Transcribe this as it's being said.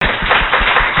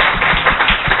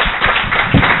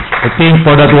think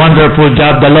for that wonderful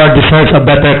job, the Lord deserves a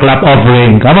better clap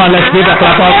offering. Come on, let's give a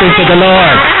clap offering to the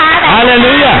Lord.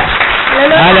 Hallelujah.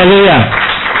 Hallelujah.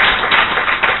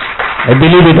 I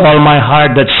believe with all my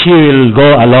heart that she will go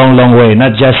a long, long way,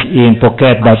 not just in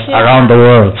Phuket, but around the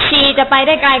world. ชีจะไปไ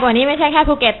ด้ไกลกว่านี้ไม่ใช่แค่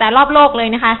ภูเก็ตแต่รอบโลกเลย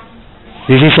นะคะ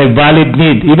This is a valid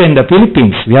need. Even in the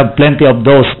Philippines, we have plenty of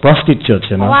those prostitutes,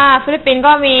 เพราะว่าฟิลิปปินส์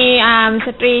ก็มีส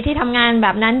ตรีที่ทำงานแบ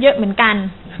บนั้นเยอะเหมือนกัน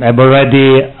I've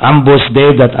already ambushed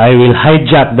Dave that I will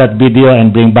hijack that video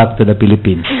and bring back to the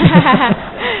Philippines.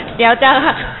 เดี๋ยวจะ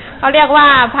เขาเรียกว่า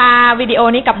พาวิดีโอ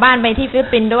นี้กลับบ้านไปที่ฟิลิป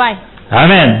ปินส์ด้วย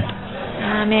Amen.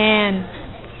 Amen.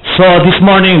 So this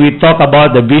morning we talk about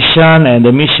the vision and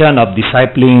the mission of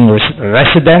discipling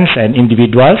residents and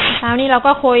individuals. เช้านี้เรา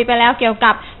ก็คุยไปแล้วเกี่ยว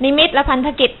กับนิมิตและพันธ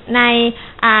กิจใน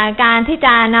การที่จ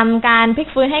ะนำการพลิก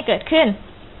ฟื้นให้เกิดขึ้น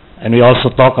And we also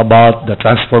talk about the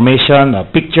transformation, a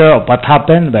picture of what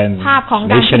happened when ภาพของ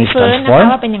การพ nation ลิก is ฟื้นนะคะว่า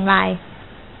transformed. เป็นอย่างไร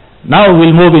Now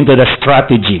we'll move into the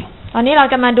strategy. ตอนนี้เรา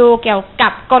จะมาดูเกี่ยวกั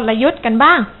บกลยุทธ์กัน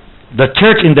บ้าง The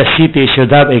church in the city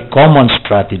should have a common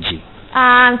strategy.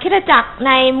 คริสตจักรใ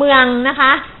นเมืองนะค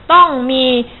ะต้องมี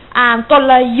ก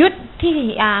ลยุทธ์ที่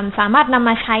สามารถนำม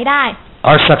าใช้ได้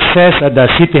Our success at the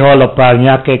City Hall of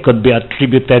Parañaque could be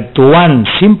attributed to one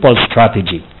simple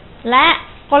strategy. และ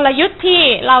กลยุทธ์ที่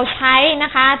เราใช้น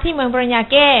ะคะที่เมืองปริญญา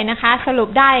เก้นะคะสรุป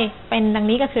ได้เป็นดัง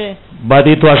นี้ก็คือ But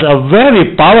it was a very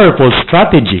powerful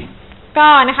strategy. ก็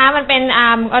นะคะมันเป็น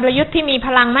กลยุทธ์ที่มีพ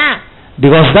ลังมาก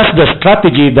Because that's the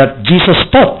strategy that Jesus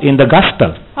taught in the gospel.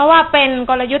 เพราะว่าเป็น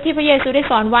กลยุทธ์ที่พระเยซูได้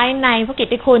สอนไว้ในพระกิต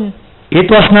ติคุณ It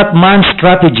was not man's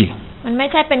strategy. มันไม่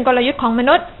ใช่เป็นกลยุทธ์ของม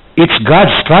นุษย์ It's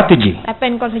God's strategy. แต่เป็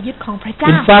นกลยุทธ์ของพระเจ้า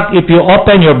In fact, if you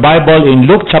open your Bible in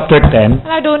Luke chapter 10,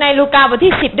 เราดูในลูกาบท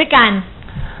ที่10ด้วยกัน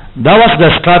that was the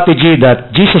strategy that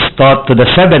Jesus taught to the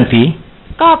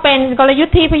 70. ก็เป็นกลยุท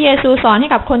ธ์ที่พระเยซูสอนให้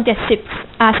กับคน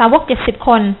70สาวก70ค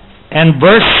น And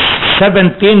verse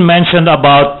 17 mentioned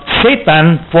about Satan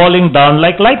falling down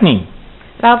like lightning.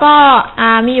 แล้วก็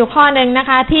มีอยู่ข้อหนึ่งนะ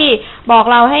คะที่บอก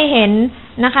เราให้เห็น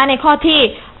นะคะในข้อที่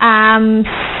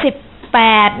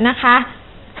18นะคะ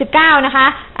19นะคะ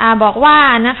บอกว่า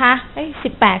นะคะ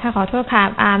18ค่ะขอโทษค่ะ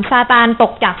ซาตานต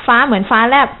กจากฟ้าเหมือนฟ้า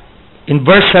แลบ In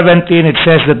verse 17 it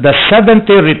says that the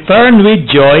 70 returned with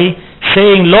joy,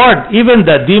 saying, Lord, even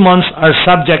the demons are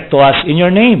subject to us in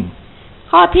your name.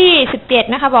 ข้อที่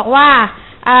17นะคะบอกว่า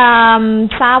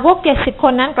สาวก70ค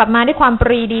นนั้นกลับมาด้วยความป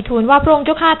รีดีทูลว่าพระองค์เ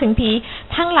จ้าข้าถึงผี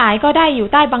ทั้งหลายก็ได้อยู่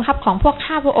ใต้บังคับของพวก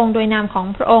ข้าพระองค์โดยนามของ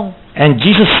พระองค์ And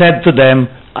Jesus said to them,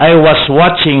 I was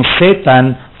watching Satan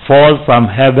fall from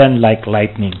heaven like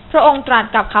lightning. พระองค์ตรัส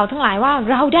กับเขาทั้งหลายว่า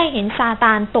เราได้เห็นซาต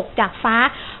านตกจากฟ้า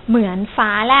เหมือนฟ้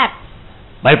าแลบ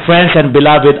My friends and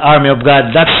beloved army of God,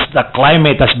 that's the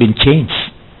climate has been changed.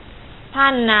 ท่า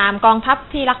นกองทัพ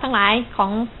ที่รักทั้งหลายขอ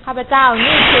งข้าพเจ้า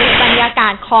นี่คือบรรยากา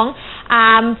ศของ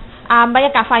บรรย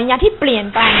ากาศฝ่ายวิญญาณที่เปลี่ยน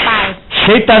แปลงไป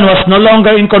Satan was no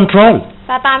longer in control.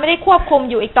 ซาตานไม่ได้ควบคุม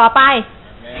อยู่อีกต่อไป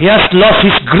He has lost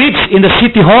his grips in the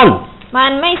city hall. มั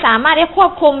นไม่สามารถได้คว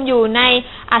บคุมอยู่ใน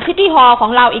ซิตี้ฮอลล์ขอ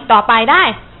งเราอีกต่อไปได้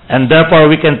And therefore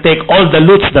we can take all the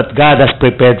loots that God has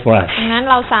prepared for us. ดังนั้น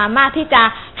เราสามารถที่จะ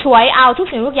ฉวยเอาทุก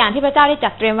สิ่งทุกอย่างที่พระเจ้าได้จั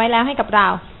ดเตรียมไว้แล้วให้กับเรา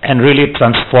And really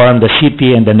transform the city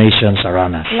and the nations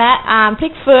around us. และพลิ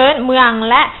กฟื้นเมือง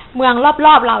และเมืองร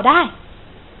อบๆเราได้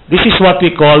This is what we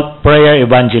call prayer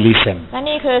evangelism. และ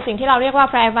นี่คือสิ่งที่เราเรียกว่า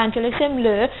prayer evangelism ห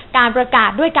รือการประกาศ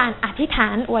ด้วยการอธิษฐา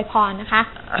นอวยพรนะคะ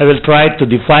I will try to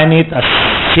define it as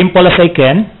simple as I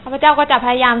can. ข้าพเจ้าก็จะพ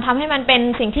ยายามทำให้มันเป็น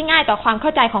สิ่งที่ง่ายต่อความเข้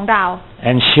าใจของเรา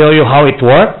And show you how it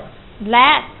works. และ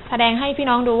แสดงให้พี่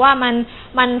น้องดูว่า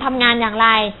มันทำงานอย่างไร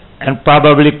And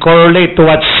probably correlate to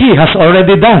what she has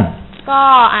already done. ก็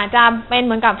อาจจะเป็นเห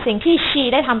มือนกับสิ่งที่ชี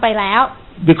ได้ทำไปแล้ว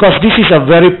Because this is a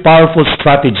very powerful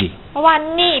strategy. เพราะว่า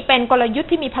นี่เป็นกลยุทธ์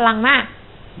ที่มีพลังมาก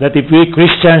That if we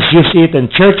Christians use it and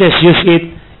churches use it,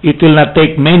 it will not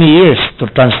take many years to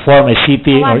transform a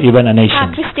city or even a ถ้า nation.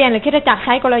 คริสเตียนหรือคริสตจักรใ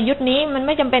ช้กลยุทธ์นี้มันไ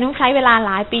ม่จำเป็นต้องใช้เวลาห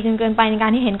ลายปีจนเกินไปในกา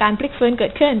รที่เห็นการพลิกฟื้นเกิ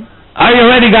ดขึ้น Are you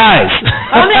ready, guys?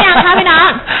 พร้อมหรือยังคะพี่น้อ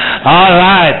ง All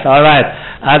right, all right.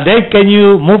 Dave, can you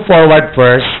move forward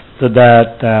first to the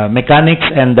mechanics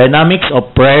and dynamics of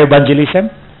prayer evangelism?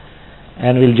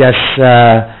 And we'll just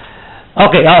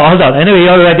okay. Oh, hold on. Anyway,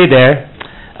 you're already there.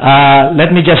 Let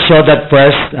me just show that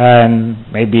first, and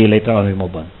maybe later on we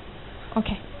move on. โอเค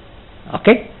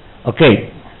Okay, okay.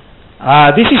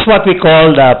 This is what we call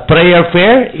the prayer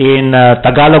fair in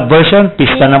Tagalog version,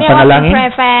 Pista ng เรียกว่าเป็น Panalangin.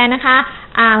 prayer fair นะคะ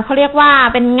เขาเรียกว่า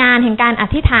เป็นงานแห่งการอ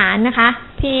ธิษฐานนะคะ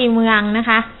ที่เมืองนะ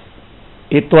คะ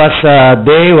It was a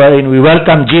day wherein we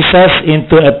welcomed Jesus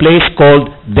into a place called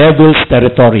Devil's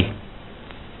Territory.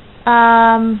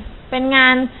 เป็นงา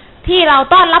น ที่เรา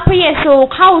ต้อนรับพระเยซู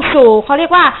เข้าสู่เขาเรีย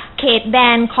กว่าเขตแด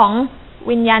นของ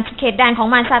วิญญาณเขตแดนของ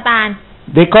มารซาตาน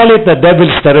They call it the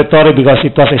devil's territory because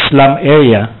it was a slum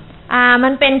area. มั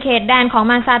นเป็นเขตแดนของ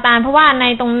มารซาตานเพราะว่าใน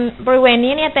ตรงบริเวณ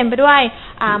นี้เนี่ยเต็มไปด้วย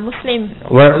มุสลิม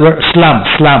Where slum,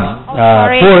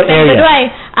 poor เต็มไปด้วย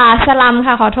area. สลัม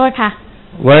ค่ะขอโทษค่ะ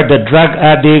Where the drug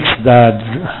addicts,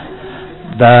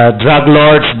 the drug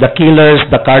lords, the killers,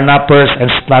 the carnappers and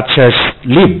snatchers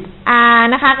live.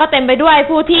 นะคะก็เต็มไปด้วย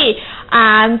ผู้ที่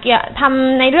ท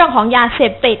ำในเรื่องของยาเส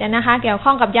พติดนะคะเกี่ยวข้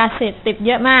องกับยาเสพติดเ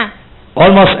ยอะมาก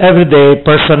Almost every day,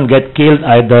 person get killed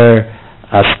either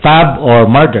stabbed or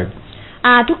murdered.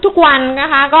 ทุกๆวันนะ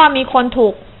คะก็มีคนถู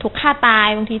กฆ่าตาย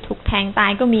บางทีถูกแทงตา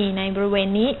ยก็มีในบริเวณ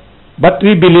นี้ But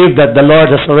we believe that the Lord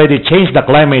has already changed the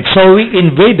climate, so we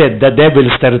invaded the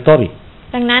devil's territory.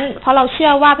 ดังนั้นเพราะเราเชื่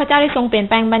อว่าพระเจ้าได้ทรงเปลี่ยน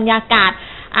แปลงบรรยากาศ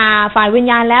ฝ่ายวิญ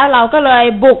ญาณแล้วเราก็เลย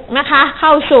บุกนะคะเข้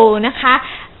าสู่นะคะ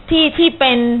ที่เ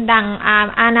ป็นดัง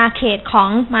อาณาเขตของ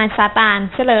มารซาตาน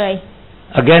ซะเลย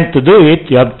Again, to do it,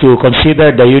 you have to consider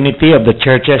the unity of the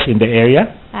churches in the area.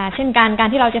 เช่นการ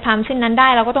ที่เราจะทำเช่นนั้นได้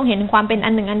เราก็ต้องเห็นความเป็นอั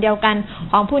นหนึ่งอันเดียวกัน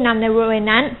ของผู้นำในบริเวณ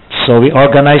นั้น So we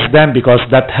organize them because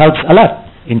that helps a lot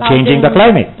in changing the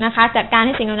climate. นะคะจัดการใ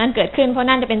ห้สิ่งเหล่านั้นเกิดขึ้นเพราะ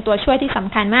นั่นจะเป็นตัวช่วยที่ส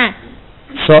ำคัญมาก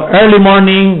So early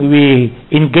morning we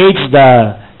engage the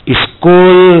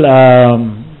school,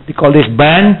 we call this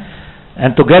band,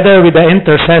 and together with the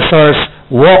intercessors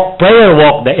prayer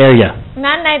walk the area.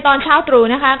 นั้นในตอนเช้าตรู่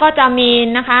นะคะก็จะมี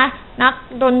นะคะนัก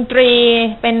ดนตรี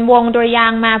เป็นวงโดยยา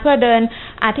งมาเพื่อเดิน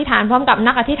อธิษฐานพร้อมกับ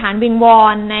นักอธิษฐานวิงวอ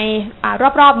นใน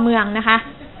รอบๆเมืองนะคะ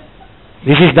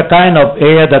This is the kind of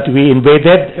area that we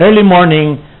invaded. Early morning,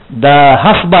 the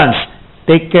husbands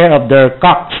take care of their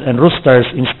cocks and roosters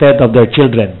instead of their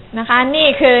children. นะคะนี่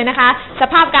คือนะคะส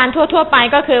ภาพการทั่วไป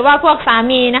ก็คือว่าพวกสา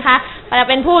มีนะคะจะ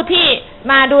เป็นผู้ที่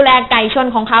มาดูแลไก่ชน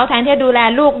ของเขาแทนที่จะดูแล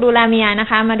ลูกดูแลเมียนะ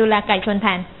คะมาดูแลไก่ชนแท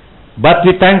น But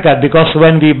we thank God because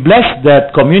when we bless that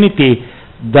community,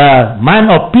 the man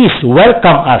of peace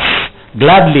welcome us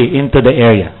gladly into the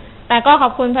area. แต่ก็ขอ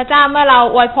บคุณพระเจ้าเมื่อเรา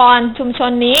อวยพรชุมช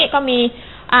นนี้ก็มี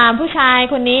ผู้ชาย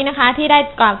คนนี้นะคะที่ได้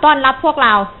กล่าวต้อนรับพวกเร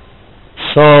า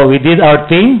So we did our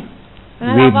thing.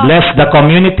 We blessed the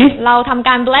community. เราทำก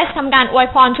าร bless ทำการอวย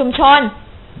พรชุมชน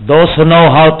Those who know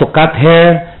how to cut hair,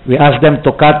 we ask them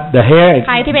to cut the hair,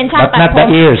 ใครที่เป็นช่าง but ตัด not ผ the ม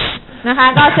ears. นะคะ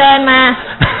ก็เชิญมา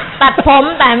ตัดผม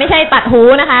แต่ไม่ใช่ตัดหู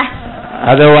นะคะ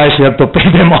Otherwise, you have to pay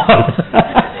them all.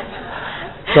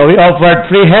 So we offered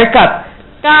free haircut.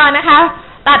 ก็นะคะ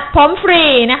ตัดผมฟรี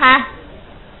นะคะ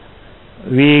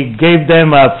We gave them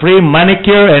a free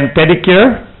manicure and pedicure.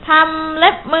 ทำเ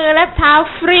ล็บมือเล็บเท้า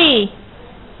ฟรี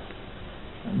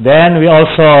Then we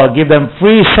also give them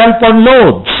free cell phone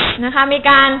loads นะคะมี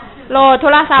การโหลดโท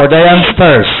รศัพท์ for the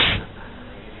youngsters.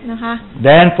 นะคะ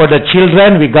Then for the children,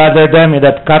 we gather them in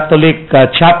that Catholic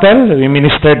chapel. We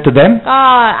ministered to them. ก็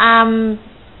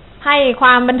ให้คว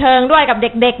ามบันเทิงด้วยกับเ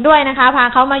ด็กๆด้วยนะคะพา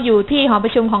เขามาอยู่ที่หอปร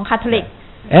ะชุมของคาทอลิก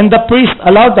And the priest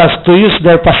allowed us to use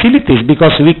their facilities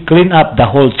because we clean up the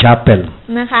whole chapel.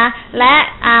 นะคะและ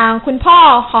คุณพ่อ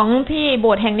ของที่โบ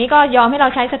สถ์แห่งนี้ก็ยอมให้เรา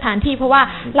ใช้สถานที่เพราะว่า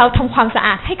เราทำความสะอ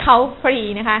าดให้เขาฟรี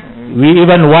นะคะ We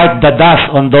even wiped the dust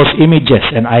on those images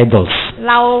and idols.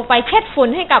 เราไปเช็ดฝุ่น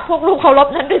ให้กับพวกลูกเคารพ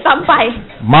นั้นด้วยซ้ำไป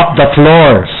Mop the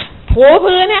floors. ถู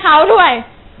พื้นให้เขาด้วย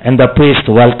And the priest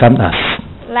welcomed us.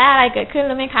 และอะไรเกิดขึ้น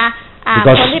รู้ไหมคะ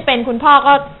Because คนที่เป็นคุณพ่อ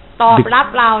ก็ตอบรับ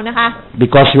เรานะคะ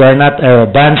Because we are not a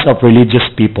bunch of religious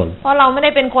people. เพราะเราไม่ไ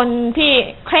ด้เป็นคนที่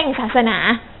เคร่งศาสนา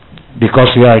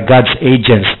Because we are God's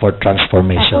agents for แต่ผู้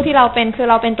transformation. ที่เราเป็นคือ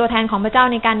เราเป็นตัวแทนของพระเจ้า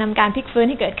ในการนำการพลิกฟื้น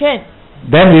ให้เกิดขึ้น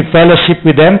Then we fellowship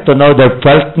with them to know their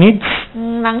felt needs.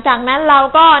 หลังจากนั้นเรา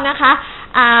ก็นะคะ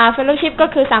fellowship ก็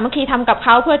คือสามัคคีทำกับเข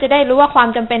าเพื่อจะได้รู้ว่าความ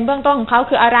จำเป็นเบื้องต้นของเขา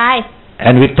คืออะไร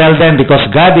And we tell them because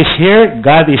God is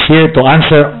here to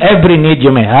answer every need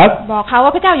you may have. บอกเขาว่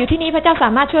าพระเจ้าอยู่ที่นี่พระเจ้าสา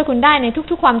มารถช่วยคุณได้ใน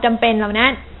ทุกๆความจำเป็นเหล่านั้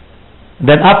น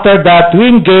Then after that, we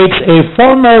engage a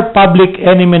former public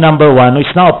enemy number one, who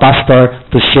is now a pastor,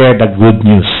 to share the good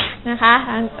news. นะคะ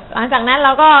หลังจากนั้นเร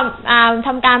าก็ท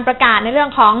ำการประกาศในเรื่อง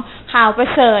ของข่าวประ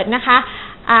เสริฐนะคะ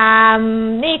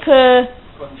นี่คือ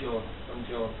คนโ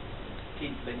จที่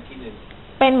เป็นที่หนึ่ง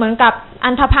เป็นเหมือนกับอั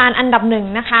นธพาลอันดับหนึ่ง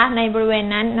นะคะในบริเวณ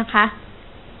นั้นนะคะ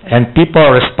And people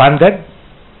responded.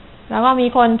 แล้วก็มี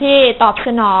คนที่ตอบส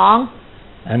นอง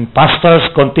And pastors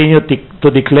continue to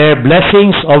declare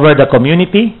blessings over the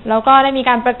community. แล้วก็ได้มี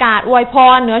การประกาศอวยพ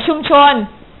รเหนือชุมชน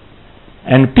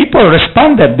And people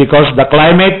responded because the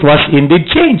climate was indeed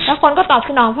changed. แล้วคนก็ตอบ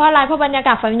สนองเพราะอะไรเพราะบรรยาก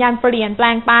าศฝ่ายวิญญาณเปลี่ยนแปล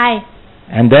งไป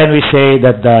And then we say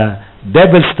that the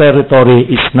devil's territory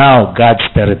is now God's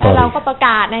แล้ว territory. เราก็ประก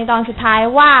าศในตอนสุดท้าย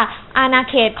ว่าอาณา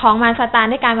เขตของมารซาตาน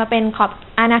ได้กลายมาเป็นขอบ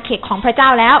อาณาเขตของพระเจ้า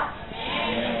แล้ว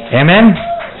Amen?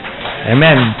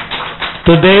 Amen.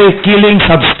 Today, killings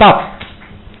have stopped.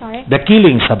 Sorry. The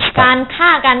killings have การ stopped. ฆ่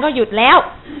ากันก็หยุดแล้ว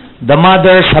The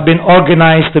mothers have been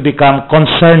organized to become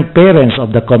concerned parents of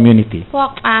the community. พวก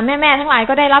แม่ๆทั้งหลาย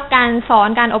ก็ได้รับการสอน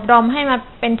การอบรมให้มา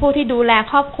เป็นผู้ที่ดูแล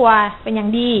ครอบครัวเป็นอย่าง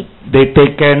ดี They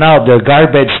take care now of their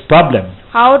garbage problem.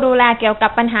 เขาดูแลเกี่ยวกั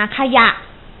บปัญหาขยะ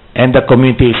And the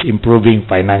community is improving และ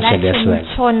financially ชุ as ม well.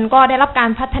 ชนก็ได้รับกา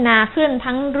รพัฒนาขึ้น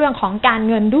ทั้งเรื่องของการ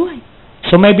เงินด้วย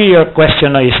So maybe your question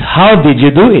is, how did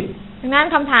you do it? ดังนั้น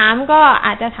คำถามก็อ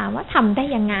าจจะถามว่าทำได้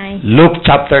ยังไง Luke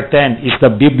chapter 10 is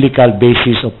the biblical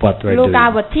basis of what we're ลูกา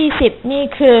บ doing. ทที่ 10 นี่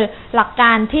คือหลักก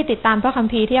ารที่ติดตามพระคัม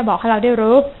ภีร์ที่จะบอกให้เราได้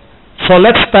รู้ So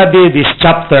let's study this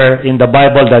chapter in the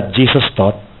Bible that Jesus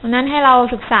taught. ดังนั้นให้เรา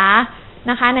ศึกษา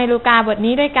นะคะในลูกาบท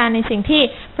นี้ด้วยกันในสิ่งที่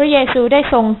พระเยซูได้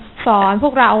ทรงสอนพ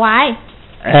วกเราเอาไว้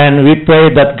And we pray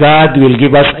that God will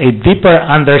give us a deeper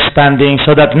understanding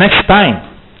so that next time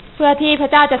เพื่อที่พร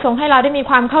ะเจ้าจะทรงให้เราได้มี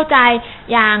ความเข้าใจ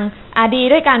อย่างดี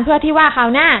ด้วยกันเพื่อที่ว่าคราว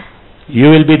หน้า you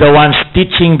will be the ones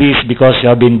teaching this because you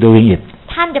have been doing it.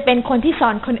 ท่านจะเป็นคนที่สอ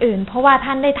นคนอื่น เพราะว่า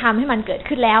ท่านได้ทำให้มันเกิด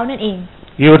ขึ้นแล้วนั่นเอง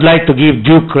You would like to give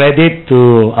due credit to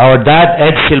our dad,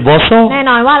 Ed Silvoso, แน่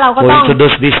นอนว่าเราก็ who ต้อง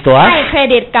introduced this to ให้ us. เคร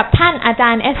ดิตกับท่านอาจา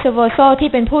รย์เอสเซโวโซที่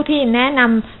เป็นผู้ที่แนะน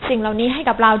ำสิ่งเหล่านี้ให้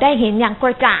กับเราได้เห็นอย่างก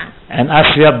ระจ่าง And as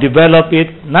we have developed it,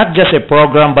 not just a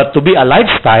program, but to be a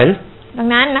lifestyle, ดัง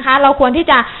นั้นนะคะเราควรที่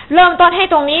จะเริ่มต้นให้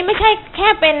ตรงนี้ไม่ใช่แค่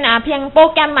เป็นเพียงโปร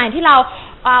แกรมใหม่ที่เรา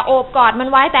โอบกอดมัน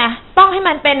ไว้แต่ต้องให้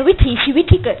มันเป็นวิถีชีวิต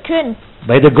ที่เกิดขึ้น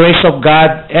by the grace of God,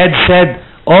 Ed said,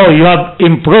 oh, you have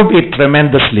improved it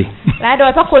tremendously. และโด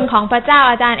ยพระคุณของพระเจ้า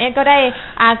อาจารย์เอ็กก็ได้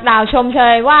กล่าวชมเช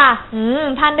ยว่า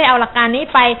ท่านได้เอาหลักการนี้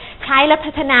ไปใช้และ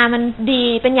พัฒนามันดี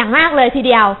เป็นอย่างมากเลยทีเ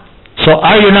ดียว So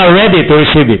are you now ready to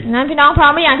receive it? นั้นพี่น้องพร้อ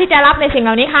มหรือยังที่จะรับในสิ่งเห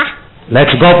ล่านี้คะ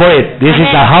Let's go for it. This is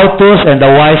the how-tos and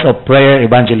the whys of prayer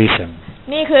evangelism.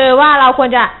 นี่คือว่าเราควร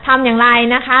จะทำอย่างไร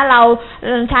นะคะเรา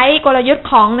ใช้กลยุทธ์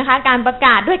ของนะคะการประก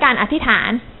าศด้วยการอธิษฐา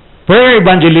น Prayer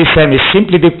evangelism is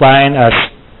simply defined as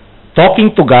talking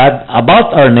to God about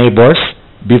our neighbors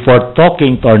before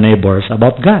talking to our neighbors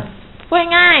about God. พูด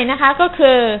ง่ายๆนะคะก็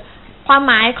คือความ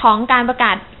หมายของการประก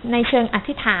าศในเชิงอ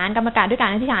ธิษฐานการประกาศด้วยกา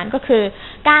รอธิษฐานก็คือ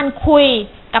การคุย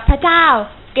กับพระเจ้า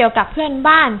เกี่ยวกับเพื่อน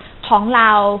บ้านของเร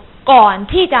าก่อน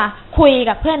ที่จะคุย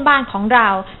กับเพื่อนบ้านของเรา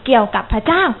เกี่ยวกับพระ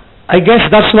เจ้า I guess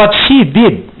that's what she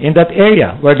did in that area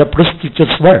where the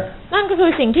prostitutes were. นั่นก็คื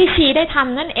อสิ่งที่ชีได้ท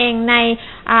ำนั่นเองใน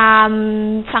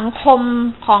สังคม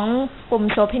ของกลุ่ม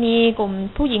โสเภณีกลุ่ม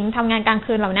ผู้หญิงทำงานกลาง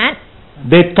คืนเหล่านั้น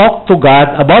They talked to God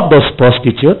about those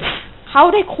prostitutes, เขา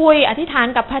ได้คุยอธิษฐาน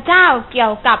กับพระเจ้าเกี่ย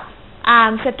วกับ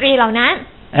สตรีเหล่านั้น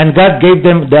and God gave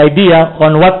them the idea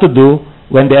on what to do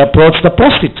when they approached the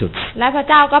prostitutes. และพระ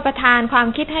เจ้าก็ประทานความ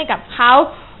คิดให้กับเขา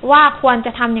ว่าควรจ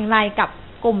ะทำอย่างไรกับ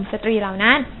กลุ่มสตรีเหล่า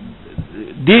นั้น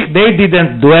They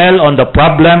didn't dwell on the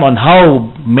problem on how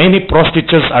many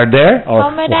prostitutes are there or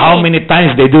how many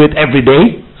times they do it every day.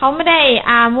 เขาไม่ได้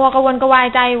มัวกระวนกระวาย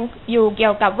ใจอยู่เกี่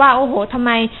ยวกับว่าโอ้โหทำไ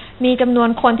มมีจำนวน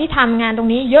คนที่ทำงานตรง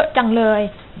นี้เยอะจังเลย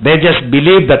They just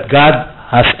believe that God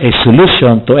has a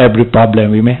solution to every problem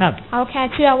we may have. เขาแค่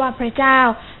เชื่อว่าพระเจ้า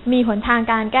มีหนทาง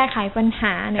การแก้ไขปัญห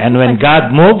า And when God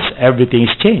moves, everything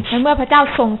is changed. และเมื่อพระเจ้า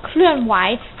ทรงเคลื่อนไหว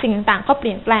สิ่งต่างๆก็เป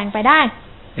ลี่ยนแปลงไปได้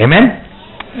Amen?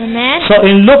 เห็นไหม So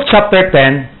in Luke chapter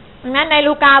 10, ดังนั้นใน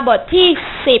ลูกาบทที่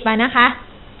 10นะคะ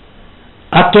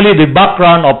actually the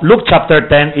background of Luke chapter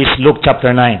 10 is Luke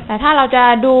chapter 9. แต่ถ้าเราจะ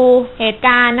ดูเหตุก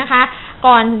ารณ์นะคะ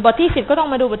ก่อนบทที่ 10ก็ต้อง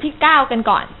มาดูบทที่ 9 กัน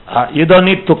ก่อน You don't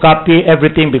need to copy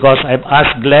everything because I've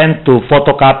asked Glenn to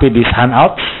photocopy these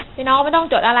handouts. พี่น้องไม่ต้อง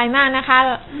จดอะไรมากนะคะ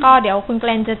ก็เดี๋ยวคุณเก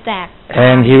รนจะแจก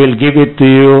And he will give it to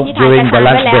you ที่ถ่าย during กระ the ด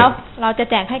าษ lunch ไว้แล้ว break. เราจะ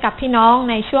แจกให้กับพี่น้อง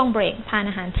ในช่วงเบรกทาน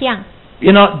อาหารเที่ยง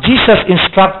You know, Jesus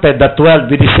instructed the 12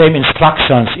 with the same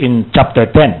instructions in chapter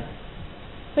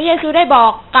 10. พระเยซูได้บอ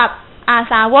กกับอา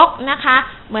สาวกนะคะ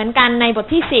เหมือนกันในบท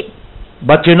ที่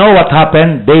But you know what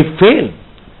happened? They failed.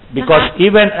 Because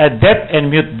even a deaf and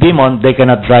mute demon, they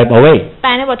cannot drive away. 10แ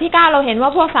ต่ในบทที่ 9เราเห็นว่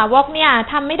าพวกสาวกเนี่ย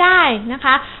ทำไม่ได้นะค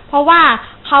ะเพราะว่า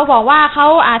เขาบอกว่าเขา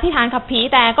อธิษฐานขับผี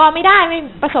แต่ก็ไม่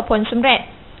ประสบผลสำเร็จ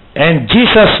And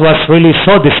Jesus was really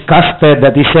so disgusted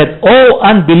that he said, "Oh,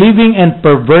 unbelieving and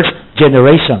perverse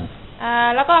generation."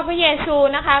 แล้วก็พระเยซู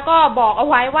นะคะก็บอกเอา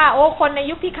ไว้ว่าโอ้คนใน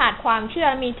ยุคที่ขาดความเชื่อ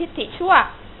มีทิฏฐิชั่ว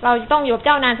เราจะต้องอยู่กับเ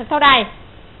จ้านานสักเท่าใด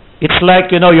It's like,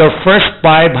 you know, your first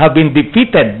 5 have been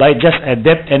defeated by just a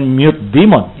deaf and mute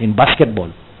demon in basketball.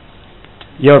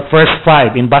 Your first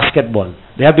 5 in basketball,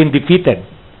 they have been defeated.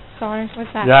 Sorry,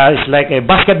 what's that? Yeah, it's like a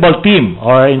basketball team,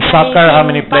 or in soccer, how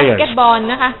many บาส players? เกตบอล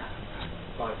นะคะ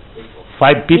 5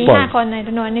 มี people. 5 คนในจ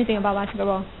ำนวนนี้จริงบาสเกต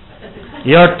บอล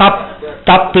Your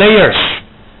top players.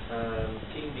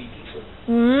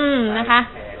 นะคะ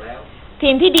ที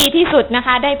มที่ดีที่สุดนะค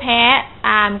ะได้แพ้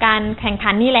การแข่ง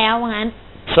ขันนี้แล้วว่างั้น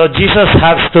So Jesus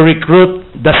has to recruit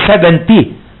the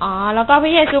 70. แล้วก็พร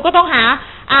ะเยซูก็ต้องหา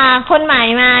คนใหม่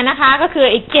มานะคะก็คือ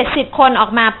อีก70คนออ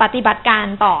กมาปฏิบัติการ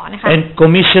ต่อนะคะ And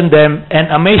commission them, and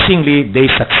amazingly they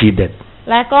succeeded.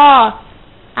 และก็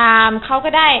เขาก็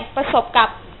ได้ประสบกับ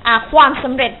ความส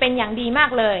ำเร็จเป็นอย่างดีมาก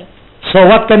เลย So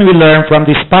what can we learn from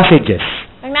these passages?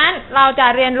 ดังนั้นเราจะ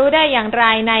เรียนรู้ได้อย่างไร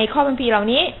ในข้อคัมภีร์เหล่า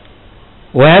นี้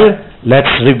Well,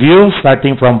 let's review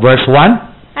starting from verse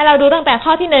 1. ให้เราดูตั้งแต่ข้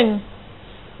อที่1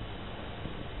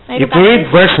 If we read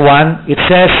verse 1, it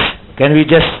says, can we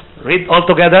just read all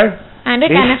together? อ่านด้วย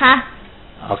กันนะคะ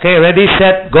Okay, ready,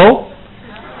 set, go.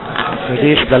 So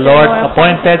this the Lord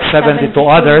appointed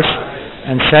 72 others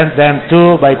and sent them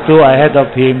 2 by 2 ahead of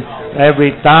him,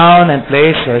 every town and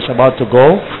place where he is about to go.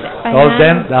 Told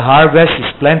them, the harvest is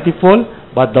plentiful,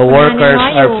 but the workers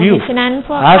are few.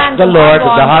 Ask the Lord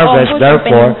of the harvest,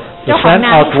 therefore, to send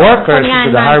out workers into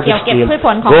the harvest field.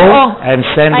 Go and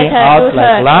send him out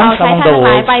like lambs among the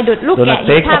wolves. Do not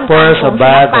take a purse or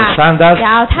bag or sandals,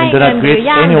 and do not greet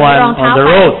anyone on the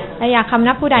road.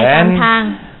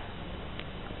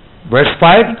 Verse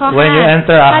 5, when you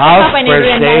enter a house,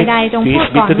 first say, peace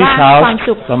be to this house.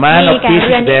 The man of peace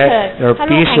is there. Your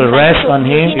peace will rest on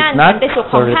him. If not,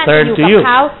 to return to you.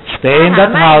 Stay in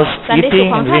that house,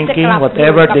 eating and drinking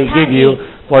whatever they give you,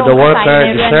 for the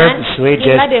worker deserves his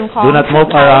wages. Do not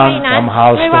move around from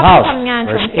house to house.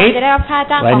 Verse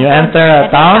 8, when you enter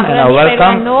a town and are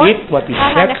welcome, eat what is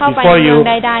set before you.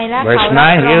 Verse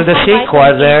 9, heal the sick who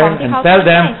are there and tell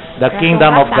them the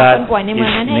kingdom of God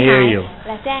is near you.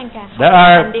 There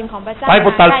are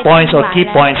pivotal points or key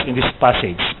points in this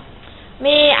passage.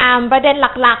 มีประเด็น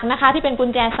หลักๆนะคะที่เป็นกุญ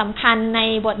แจสำคัญใน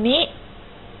บทนี้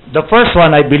The first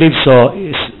one, I believe so,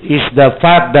 is the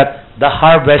fact that the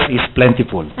harvest is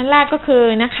plentiful. อันแรกก็คือ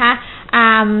นะคะ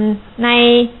ใน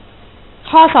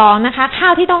ข้อ2นะคะข้า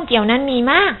วที่ต้องเกี่ยวนั้นมี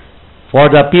มาก For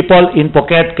the people in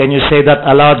Phuket, can you say that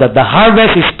aloud, that the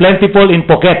harvest is plentiful in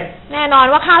Phuket? แน่นอน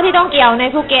ว่าข้าวที่ต้องเกี่ยวใน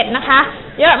ภูเก็ตนะคะ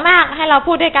เยอะมากให้เรา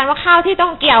พูดด้วยกันว่าข้าวที่ต้อ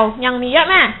งเกี่ยวยังมีเยอะ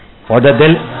มาก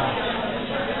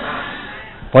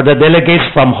For the delegates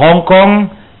from Hong Kong,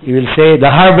 you will say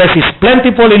the harvest is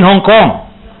plentiful in Hong Kong.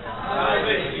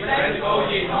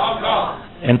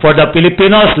 And for the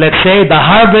Filipinos, let's say the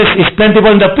harvest is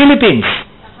plentiful in the Philippines.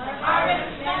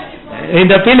 In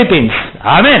the Philippines.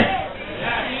 Amen.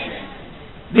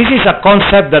 This is a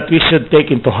concept that we should take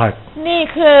into heart. นี่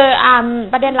คือ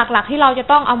ประเด็นหลักๆที่เราจะ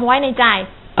ต้องเอาไว้ในใจ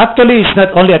Actually, it's not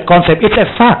only a concept, it's a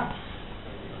fact.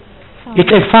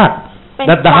 It's a fact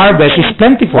that the harvest is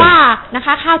plentiful. ว่านะค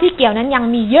ะข้าวที่เกี่ยวนั้นยัง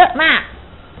มีเยอะมาก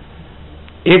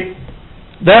If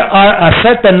there are a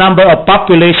certain number of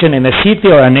population in a city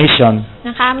or a nation, น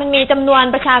ะคะมันมีจำนวน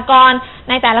ประชากร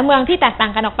ในแต่ละเมืองที่แตกต่า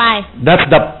งกันออกไป that's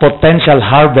the potential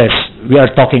harvest we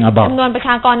are talking about. จำนวนประช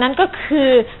ากรนั้นก็คือ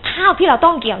ข้าวที่เราต้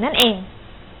องเกี่ยวนั่นเอง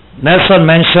Nelson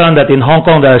mentioned that in Hong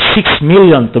Kong there are 6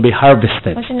 million to be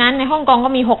harvested. เพราะฉะนั้นในฮ่องกงก็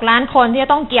มี6ล้านคนที่จะ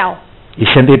ต้องเกี่ยว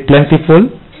Isn't it plentiful?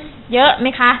 เยอะไหม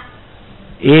คะ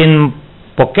In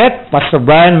Phuket, Pastor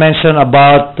Brian mentioned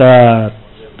about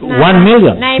 1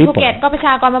 million ในภู people. เก็ตก็ประช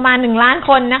ากรประมาณ1ล้าน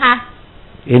คนนะคะ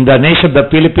In the nation of the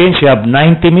Philippines, you have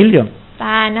 90 million. แ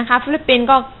ต่นะคะฟิลิปปินส์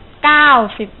ก็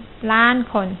90ล้าน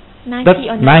คน That's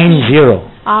 90. 90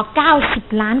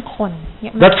ล้านคนเยอ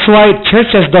ะมาก That's why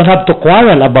churches don't have to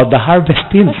quarrel about the harvest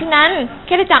เพ field. ราะฉะนั้นค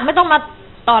ริสตจักรไม่ต้องมา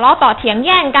ต่อล้อต่อเถียงแ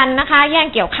ย่งกันนะคะแย่ง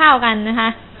เกี่ยวข้าวกันนะคะ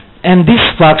And this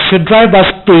fact should drive us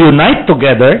to unite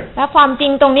together. และความจริ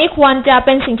งตรงนี้ควรจะเ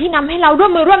ป็นสิ่งที่นำให้เราร่ว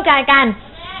มมือร่วมใจกัน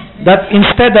That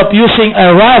instead of using a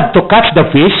rod to catch the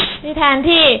fish, ที่แทน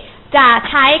ที่จะ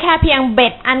ใช้แค่เพียงเบ็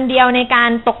ดอันเดียวในการ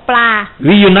ตกปลา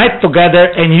we unite together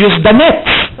and use the nets.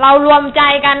 เรารวมใจ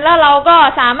กันแล้วเราก็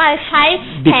สามารถใช้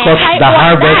แหใช้อวน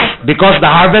ได้ Because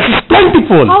the harvest is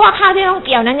plentiful. เพราะว่าข้าวที่ต้องเ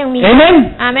กี่ยวนั้นยังมี Amen.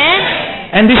 อาเมน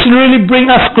And this will really bring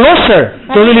us closer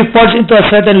to really forge into a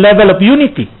certain level of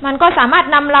unity. มันก็สามารถ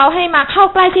นำเราให้มาเข้า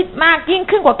ใกล้ชิดมากยิ่ง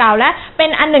ขึ้นกว่าเก่าและเป็น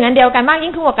อันหนึ่งอันเดียวกันมาก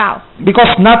ยิ่งขึ้นกว่าเก่า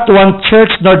Because not one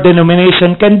church nor denomination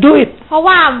can do it. เพราะ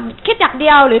ว่าคริสตจักรเดี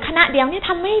ยวหรือคณะเดียวนี่ท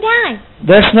ำไม่ได้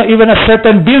There's not even a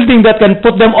certain building that can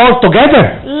put them all together.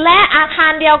 และอาคา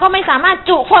รเดียวก็ไม่สามารถ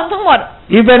จุคนทั้งหมด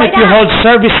Even if you hold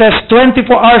services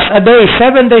 24 hours a day,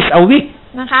 7 days a week.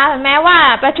 นะคะแม้ว่า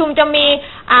ประชุมจะมี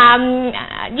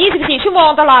24 ชั่วโมง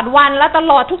ตลอดวันและต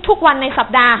ลอดทุกๆวันในสัป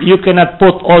ดาห์ You cannot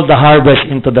put all the harvest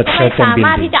into that ก็ไม่ certain สาม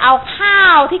ารถที่ building. จะเอาข้า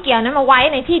วที่เกี่ยวนั้นมาไว้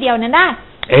ในที่เดียวนั้นได้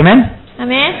Amen? อา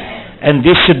เมน And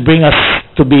this should bring us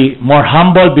to be more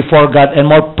humble before God and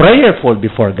more prayerful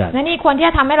before God. และนี่ควรที่จ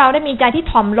ะทำให้เราได้มีใจที่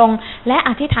ถ่อมลงและอ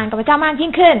ธิษฐานกับพระเจ้ามากยิ่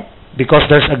งขึ้น Because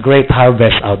there's a great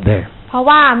harvest out there. เพราะ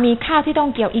ว่ามีข้าวที่ต้อง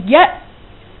เกี่ยวอีกเยอะ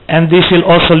And this will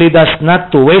also lead us not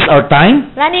to waste our time,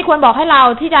 และนี่ควรบอกให้เรา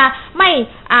ที่จะไม่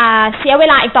เสียเว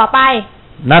ลาอีกต่อไป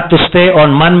not to stay on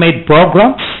man-made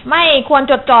programs, ไม่ควร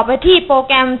จดจ่อไปที่โปรแ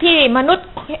กรมที่มนุษย์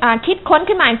คิดค้น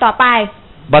ขึ้นมาอีกต่อไป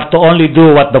but to only do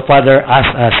what the Father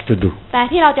asks us to do, แต่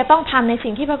ที่เราจะต้องทำใน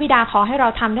สิ่งที่พระบิดาขอให้เรา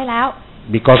ทำได้แล้ว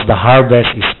because the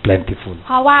harvest is plentiful. เ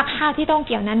พราะว่าข้าวที่ต้องเ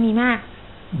กี่ยวนั้นมีมาก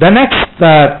The next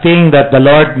thing that the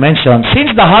Lord mentioned,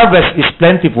 since the harvest is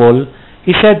plentiful,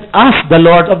 He said, ask the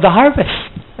Lord of the harvest.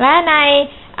 และใน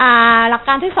หลักก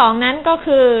ารที่สองนั้นก็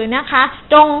คือนะคะ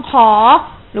จงขอ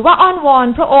หรือว่าอ้อนวอน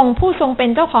พระองค์ผู้ทรงเป็น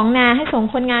เจ้าของนาให้ส่ง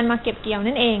คนงานมาเก็บเกี่ยว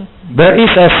นั่นเอง There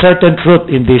is a certain truth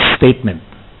in this statement.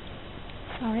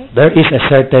 Sorry. There is a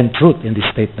certain truth in this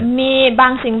statement. มีบา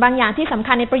งสิ่งบางอย่างที่สำ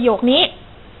คัญในประโยคนี้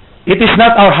It is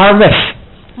not our harvest.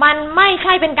 มันไม่ใ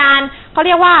ช่เป็นการเขาเ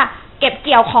รียกว่าเก็บเ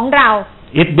กี่ยวของเรา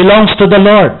It belongs to the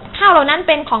Lord. ข้าวเหล่านั้นเ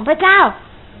ป็นของพระเจ้า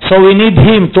So we need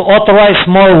Him to authorize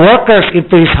more workers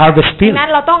into His harvest ดั field. งนั้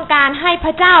นเราต้องการให้พ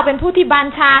ระเจ้าเป็นผู้ที่บัญ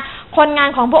ชาคนงาน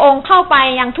ของพระองค์เข้าไป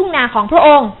ยังทุ่งนาของพระอ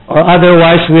งค์ Or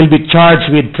otherwise we'll be charged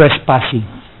with trespassing.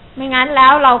 ไม่งั้นแล้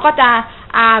วเราก็จะ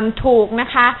ถูกนะ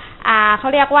คะเขา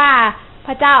เรียกว่าพ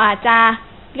ระเจ้าอาจจะ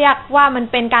เรียกว่ามัน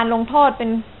เป็นการลงโทษเป็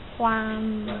นความ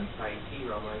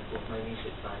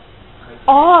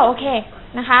โอเค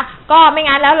นะคะก็ไม่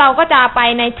งั้นแล้วเราก็จะไป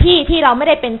ในที่ที่เราไม่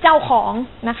ได้เป็นเจ้าของ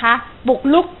นะคะบุก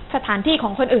รุกสถานที่ขอ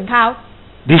งคนอื่นเขา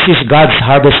This is God's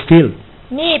harvest field.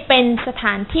 นี่เป็นสถ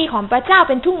านที่ของพระเจ้า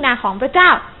เป็นทุ่งนาของพระเจ้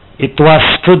า It was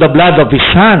through the blood of His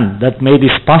Son that made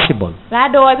this possible. และ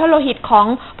โดยพระโลหิตของ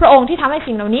พระองค์ที่ทำให้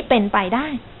สิ่งเหล่านี้เป็นไปได้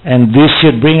And this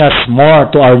should bring us more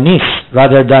to our knees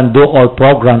rather than do all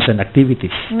programs and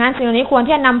activities. งั้นสิ่งเหล่านี้ควร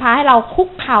ที่จะนำพาให้เราคุก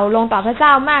เข่าลงต่อพระเจ้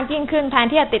ามากยิ่งขึ้นแทน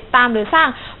ที่จะติดตามหรือสร้าง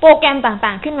โปรแกรมต่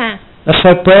างๆขึ้นมา That's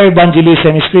why prayer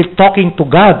evangelism is really talking to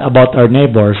God about our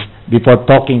neighbors before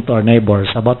talking to our neighbors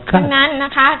about ดัง God. นั้นน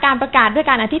ะคะการประกาศด้วย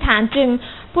การอธิษฐานจึง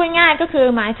พูดง่ายก็คือ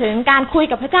หมายถึงการคุย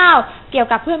กับพระเจ้าเกี่ยว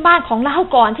กับเพื่อนบ้านของเรา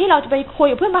ก่อนที่เราจะไปคุย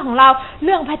กับเพื่อนบ้านของเราเ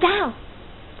รื่องพระเจ้า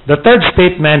The third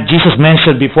statement Jesus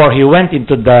mentioned before He went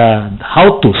into the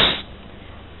how-tos.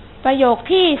 ประโยค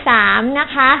ที่สามนะ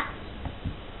คะ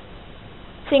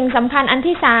สิ่งสำคัญอัน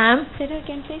ที่สาม Say that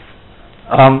again please.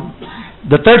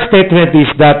 The third statement is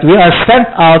that we are sent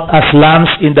out as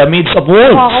lambs in the midst of บ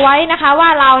wolves. อกเอาไว้นะคะว่า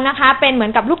เรานะคะเป็นเหมือ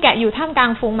นกับลูกแกะอยู่ท่ามกลา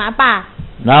งฝูงหมาป่า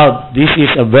Now, this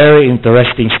is a very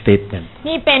interesting statement.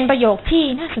 นี่เป็นประโยคที่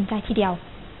น่าสนใจทีเดียว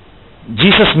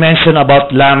Jesus mentioned about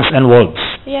lambs and wolves.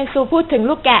 พระเยซูพูดถึง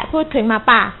ลูกแกะพูดถึงหมา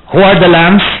ป่า Who are the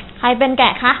lambs? ใครเป็นแก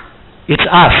ะคะ It's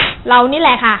us. เรานี่แห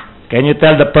ละค่ะ Can you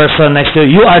tell the person next to you,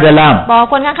 you are the lamb? บอก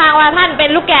คนข้างๆว่าท่านเป็น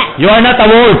ลูกแกะ You are not a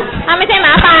wolf. ท่านไม่ใช่หม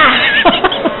าป่า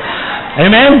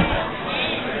Amen?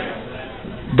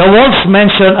 The wolves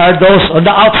mentioned are those on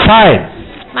the outside.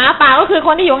 หมาป่าก็คือค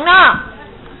นที่อยู่ข้างนอก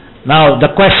Now, the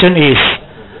question is,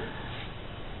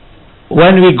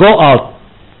 when we go out,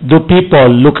 do people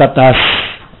look at us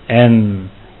and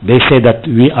they say that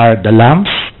we are the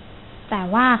lambs? แต่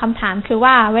ว่าคำถามคือ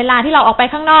ว่าเวลาที่เราออกไป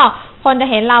ข้างนอก คนจะ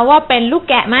เห็นเราว่าเป็นลูก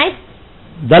แกะไหม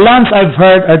The lambs I've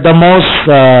heard are the most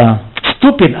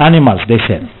stupid animals, they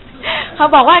said. เขา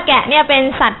บอกว่าแกะเนี่ยเป็น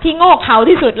สัตว์ที่โง่เขลา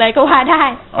ที่สุดเลยก็ว่าได้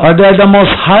Or they're the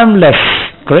most harmless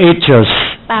creatures.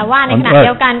 แต่ว่าในขณะเดี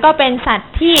ยวกันก็เป็นสัต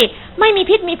ว์ที่ไม่มี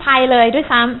พิษมีภัยเลยด้วย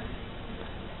ซ้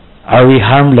ำ Are we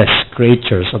harmless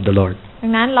creatures of the Lord? ดั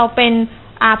งนั้นเราเป็น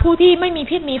ผู้ที่ไม่มี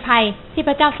พิษมีภัยที่พ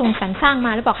ระเจ้าทรงสรรสร้างม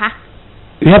าหรือเปล่าคะ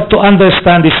We have to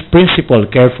understand this principle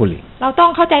carefully. เราต้อ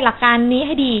งเข้าใจหลักการนี้ใ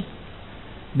ห้ดี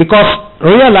Because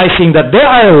realizing that there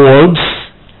are wolves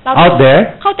เรา out there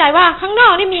เข้าใจว่าข้างนอ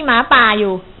กนี่มีหมาป่าอ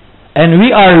ยู่ and we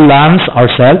are lambs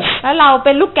ourselves, แล้วเราเ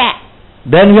ป็นลูกแกะ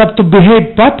then we have to behave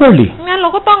properly. งั้นเรา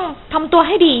ก็ต้องทำตัวใ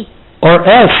ห้ดี Or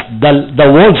else the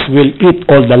wolves will eat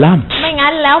all the lambs. ไม่งั้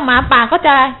นแล้วหมาป่าก็จ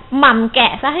ะหม่ำแก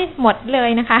ะซะให้หมดเลย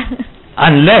นะคะ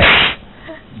Unless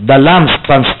the lambs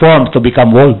transform to become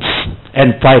wolves and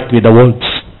fight with the wolves.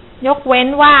 ยกเว้น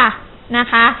ว่านะ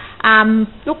คะ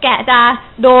ลูกแกะจะ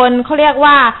โดนเขาเรียก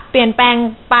ว่าเปลี่ยนแปลง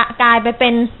กายไปเป็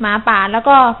นหมาป่าแล้ว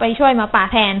ก็ไปช่วยหมาป่า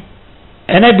แทน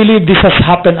And I believe this has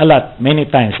happened a lot, many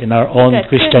times in our own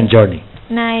Christian journey.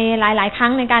 ในหลายๆครั้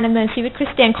งในการดำเนินชีวิตคริ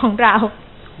สเตียนของเรา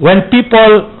When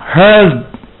people hurl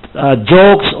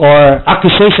jokes or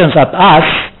accusations at us,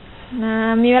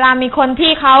 มีเวลามีคน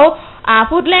ที่เขา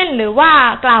พูดเล่นหรือว่า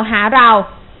กล่าวหาเรา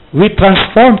we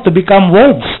transform to become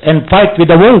wolves and fight with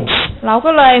the wolves. เรา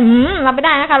ก็เลยรับไม่ไ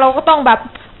ด้นะคะเราก็ต้องแบบ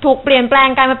ถูกเปลี่ยนแปลง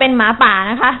กลายมาเป็นหมาป่า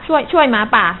นะคะช่วยหมา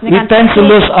ป่าใน We การ tend to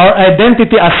lose our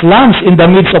identity as lambs in the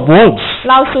midst of wolves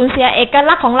เราสูญเสียเอก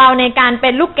ลักษณ์ของเราในการเป็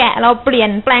นลูกแกะเราเปลี่ย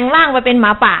นแปลงร่างไปเป็นหม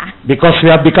าป่า because we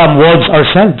have become wolves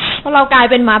ourselves. เพราะเรากลาย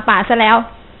เป็นหมาป่าซะแล้ว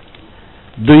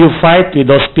Do you fight with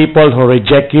those people who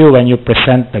reject you when you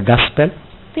present the gospel?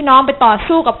 พี่น้องไปต่อ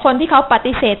สู้กับคนที่เขาป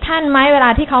ฏิเสธท่านไหมเวลา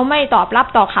ที่เขาไม่ตอบรับ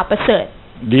ต่อข่าวประเสริฐ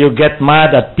Do you get mad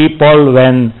at people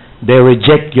when they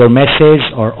reject your message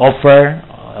or offer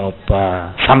of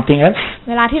something else?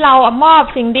 เวลาที่เรามอบ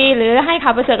สิ่งดีหรือให้ข่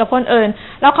าวประเสริฐกับคนอื่น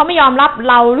แล้วเขาไม่ยอมรับ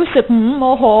เรารู้สึกโม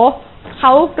โหเข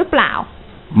าหรือเปล่า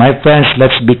My friends,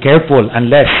 let's be careful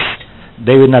unless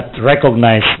they will not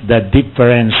recognize the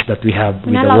difference that we have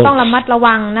with นั้น the เราต้องระ wolves. มัดระ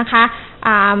วังนะคะ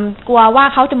กลัวว่า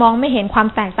เขาจะมองไม่เห็นความ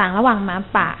แตกต่างระหว่างหมา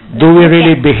ป่า Do we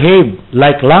really behave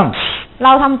like lambs? เร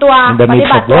าทำตัว In the ป midst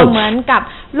ฏิบัติ of ตัว wolves. เหมือนกับ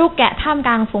ลูกแกะท่ามก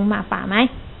ลางฝูงหมาป่าไหม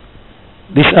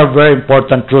These are very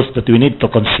important truths that we need to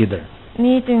consider.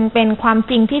 นี่จึงเป็นความ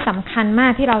จริงที่สำคัญมา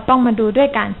กที่เราต้องมาดูด้วย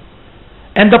กัน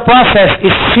And the process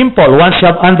is simple once you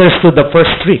have understood the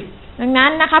first three. ดังนั้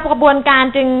นนะคะกระบวนการ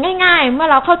จึงง่ายๆเมื่อ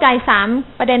เราเข้าใจ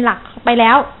3ประเด็นหลักไปแ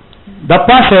ล้ว The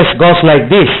process goes like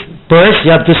this. First,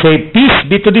 you have to say, peace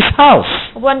be to this house.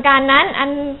 กระบวนการนั้น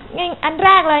อันแร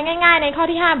กเลยง่ายๆในข้อ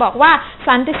ที่5บอกว่า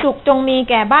สันติสุขจงมี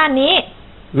แก่บ้านนี้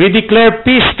We declare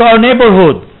peace to our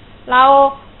neighborhood. เรา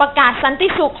ประกาศสันติ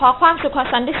สุขขอความสุขขอ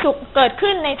สันติสุขเกิด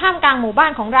ขึ้นในท่ามกลางหมู่บ้า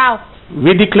นของเรา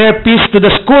We declare peace to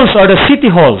the schools or the city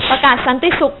halls. ประกาศสันติ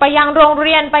สุขไปยังโรงเ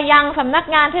รียนไปยังสำนัก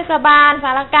งานเทศบาลส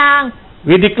ารกลาง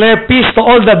We declare peace to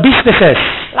all the businesses.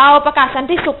 เราประกาศสัน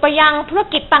ติสุขไปยังธุร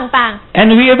กิจต่าง And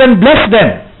we even bless them.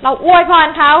 ๆเราอวยพร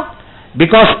เขา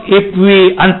Because if we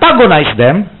antagonize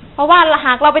them, เพราะว่าห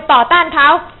ากเราไปต่อต้านเขา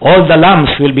all the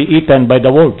lambs will be eaten by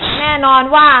the wolves. แน่นอน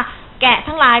ว่าแกะ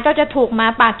ทั้งหลายก็จะถูกหมา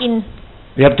ป่ากิน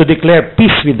We have to declare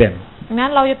peace with them. ดังนั้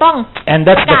นเราจะต้อง And ป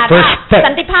that's ระกา the ศว่า first step.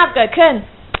 สันติภาพเกิดขึ้น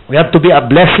We have to be a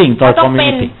blessing to เรา our ต้องเป็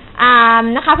น community.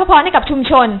 นะคะพระพรให้กับชุม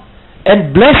ชน And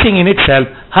blessing in itself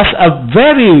has a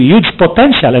very huge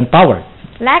potential and power.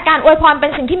 และการอวยพรเป็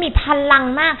นสิ่งที่มีพลัง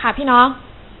มากค่ะพี่น้อง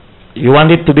You want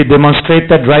it to be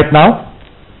demonstrated right now?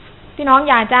 พี่น้อง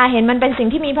อยากจะเห็นมันเป็นสิ่ง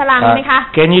ที่มีพลังไหมคะ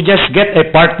Can you just get a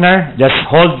partner, just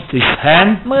hold his hand,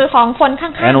 มือของคนข้า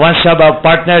ง and once you have a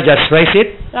partner, just raise it.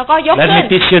 ๆแล้วก็ยก Let ขึ้ me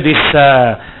น teach you this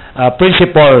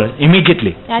principle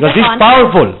immediately, Yeah, because just this is on.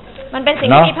 powerful. มันเป็นสิ่ง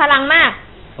ที่ No? มีพลังมาก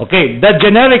Okay, the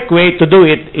generic way to do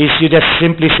it is you just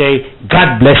simply say, God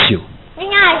bless you.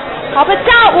 ง่ายๆขอพระเ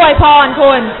จ้าอวยพร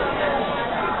คุณ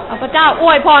ขอพระเจ้าอ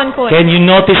วยพรคุณ Can you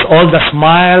notice all the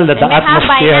smile that the เห็นไหมคะ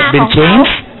ใบห atmosphere น้า has ข been องเขา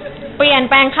changed? เปลี่ยน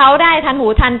แปลงเขาได้ทันหู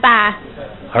ทันตา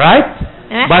Alright? เ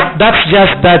ห็นไหมคะ But that's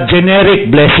just the generic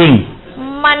blessing.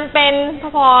 มันเป็นพร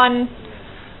ะพ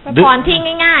รที่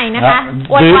ง่ายๆนะคะ Uh,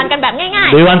 อวย do พ you- รกันแบบง่าย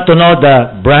Do you want to know the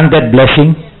branded blessing?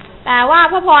 ๆ แต่ว่า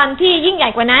พระพรที่ยิ่งใหญ่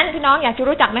กว่านั้นพี่น้องอยากจะ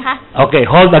รู้จักไหมคะ Okay,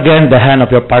 hold again the hand of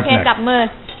your โอเค partner. จับมือ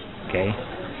Okay.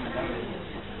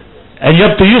 And you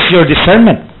have to use your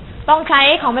discernment. ต้องใช้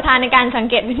ของประธานในการสัง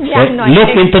เกตวิญญาณ Okay? หน่อย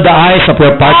Look into the eyes of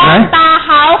your มอง partner ตาเ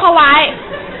ขาไว้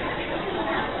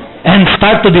and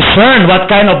start to discern what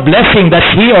kind of blessing that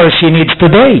he or she needs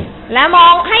today. และมอ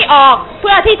งให้ออกเ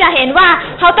พื่อที่จะเห็นว่า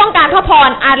เขาต้องการพระพร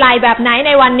อะไรแบบไหนใ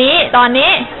นวันนี้ตอน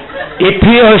นี้ If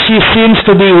he or she seems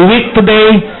to be weak today,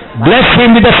 bless him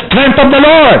with the strength of the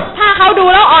Lord. ถ้าเขาดู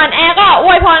แล้วอ่อนแอก็อ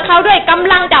วยพรเขาด้วยก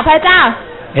ำลังจากพระเจ้า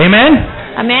Amen?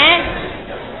 อาเมน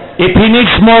If he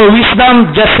needs more wisdom,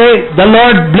 just say, the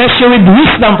Lord bless you with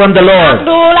wisdom from the Lord.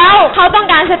 ดูแล้วเขาต้อง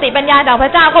การสติปัญญาจากพร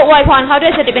ะเจ้าก็อวยพรเขาด้ว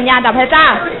ยสติปัญญาจากพระเจ้า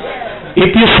If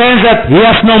you sense that he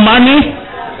has no money,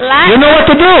 และ you know what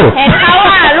to do. เห็นเขา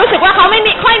รู้สึกว่าเขาไม่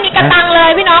ค่อยมีกระตังเลย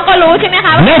พี่น้องก็รู้ใช่ไหมค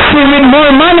ะ Bless him with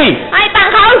more money. ให้ตัง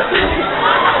เขา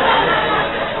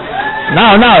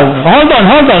Now, hold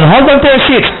on to your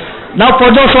seats. Now for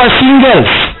those who are singles,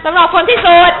 สำหรับคนที่โส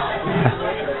ด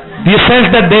you sense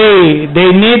that they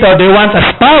need or they want a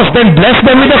spouse, then bless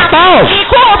them with a spouse. มี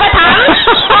คู่อุประถัมภ์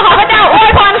ขอพระเจ้าอว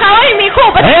ยพรเขาให้มีคู่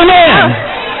อุประถัมภ์ Amen.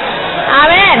 อา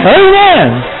เมน Amen.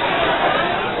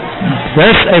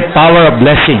 There's a power of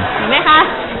blessing. เห็นไหมคะ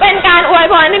เป็นการอวย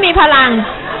พรที่มีพลัง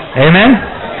Amen.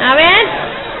 อาเมน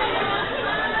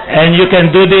And you can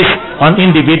do this on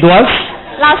individuals.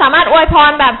 เราสามารถอวยพ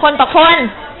รแบบคนต่อคน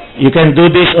You can do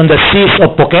this on the seas of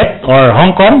Phuket or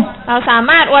Hong Kong. เราสา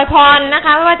มารถอวยพรนะค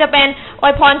ะไม่ว่าจะเป็นอ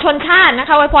วยพรชนชาตินะค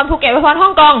ะอวยพรภูเก็ตอวยพรฮ่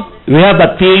องกง We have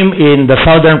a team in the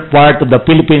southern part of the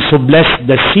Philippines who blessed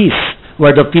the seas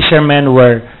where the fishermen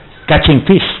were catching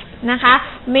fish. นะคะ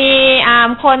มี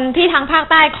คนที่ทางภาค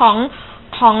ใต้ของ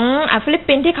ฟิลิป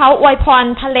ปินส์ที่เขาอวยพร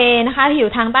ทะเลนะคะที่อ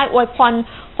ยู่ทางใต้อวยพร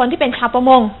คนที่เป็นชาวประ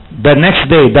มง The next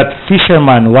day, that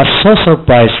fisherman was so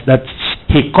surprised that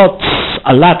he caught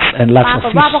a lots and ป lots รา of ก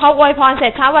ฏว่าพอ fish. เขาอวยพรเสร็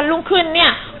จเช้าวันรุ่งขึ้นเนี่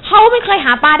ยเขาไม่เคยห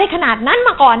าปลาได้ขนาดนั้นม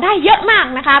าก่อนได้เยอะมาก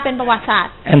นะคะเป็นประวัติศาสต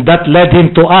ร์ And that led him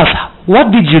to ask, what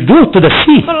did you do to the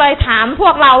sea? ก็เลยถามพ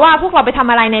วกเราว่าพวกเราไปทำ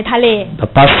อะไรในทะเล The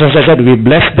pastor said, we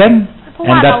blessed them. พ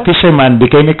and that fisherman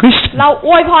became a Christian. เราอ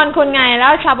วยพรคนไงแล้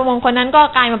วชาวประมงคนนั้นก็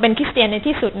กลายมาเป็นคริสเตียนใน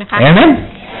ที่สุดนะคะ Amen.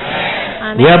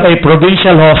 We have a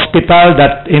provincial hospital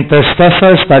that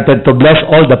intercessors started to bless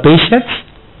all the patients.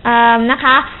 นะค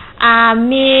ะ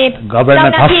มี Government เจ้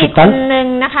าหน้าที่ค hospital. นหนึ่ง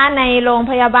นะคะในโรง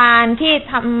พยาบาลที่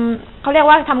เขาเรียก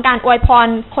ว่าทำการอวยพร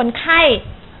คนไข้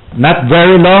Not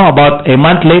very long, about a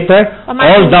month later,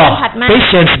 all the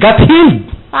patients got healed.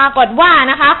 ปรากฏว่า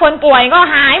นะคะคนป่วยก็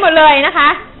หายหมดเลยนะคะ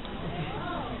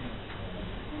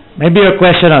Maybe your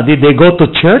question, did they go to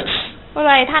church? ก็เ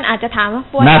ลยท่านอาจจะถามว่า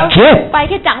ป่วย Not แล้ว yet. ไป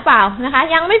คริสตจักรเปล่านะคะ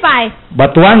ยังไม่ไป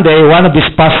But one day, one of these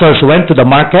pastors went to the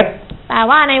market, แต่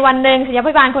ว่าในวันหนึ่งศิษยา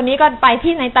ภิบาลคนนี้ก็ไป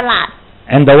ที่ในตลาด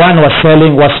and the one who was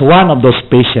selling was one of those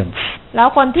patients. แล้ว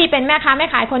คนที่เป็นแม่ค้าแม่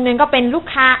ขายคนหนึ่งก็เป็นลูก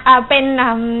ค้าเป็น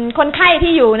คนไข้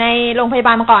ที่อยู่ในโรงพยาบ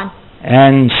าลมาก่อน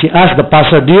And she asked the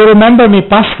pastor, "Do you remember me,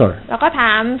 pastor? แล้วก็ถ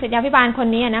ามศิษยาภิบาลคน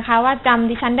นี้นะคะว่าจำ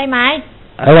ดิฉันได้ไหม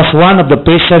I was one of the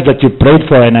patients that you prayed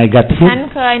for and I got ฉัน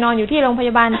healed." เคยนอนอยู่ที่โรงพย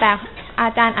าบาลแต่อา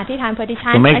จารย์อธิษฐานเพื่อดิฉั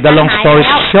น To make อา the จารย์ long หาย story แ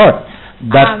ล้ว short,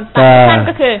 แต่ท่าน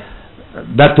ก็คือ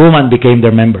that woman became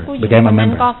their member, ผู้หญิง became ค a นนั้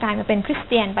นก็ member. กลายมาเป็นคริสเ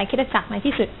ตียนไปคริสตจักรใน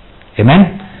ที่สุด Amen.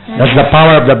 That's the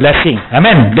power of the blessing.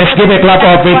 Amen. Let's give a clap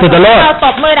offering to the เรา Lord. ต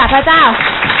บมือด่าพระเจ้า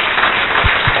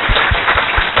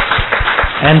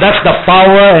And that's the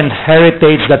power and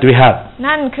heritage that we have.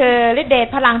 นั่นคือฤทธิ์เดช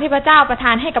พลังที่พระเจ้าประท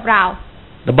านให้กับเรา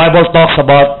The Bible talks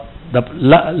about the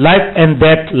life and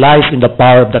death lies in the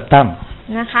power of the tongue.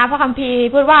 นะคะพระคัมภีร์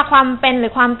พูดว่าความเป็นหรื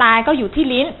อความตายก็อยู่ที่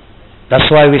ลิ้น That's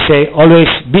why we say always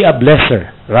be a blesser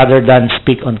rather than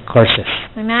speak on curses.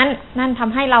 ดังนั้นนั่นท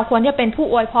ำให้เราควรจะเป็นผู้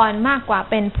อวยพรมากกว่า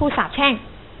เป็นผู้สาปแช่ง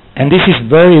And this is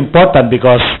very important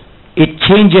because it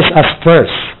changes us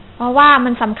first เพราะว่ามั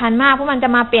นสำคัญมากเพราะมันจะ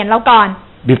มาเปลี่ยนเราก่อน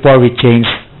before we change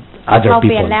other เรา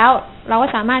เปลี่ยน people. แล้วเราก็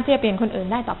สามารถที่จะเปลี่ยนคนอื่น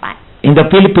ได้ต่อไป In the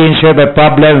Philippines, we have a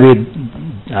problem with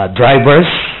drivers.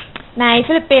 ใน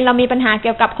ฟิลิปปินส์เรามีปัญหาเ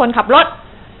กี่ยวกับคนขับรถ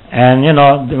And you know,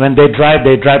 when they drive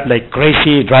like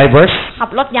crazy drivers. ขับ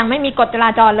รถยังไม่มีกฎจร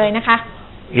าจรเลยนะคะ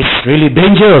It's really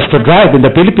dangerous to drive in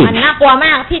the มัน Philippines น่ากลัวม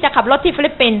ากที่จะขับรถที่ฟิ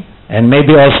ลิปปินส์ and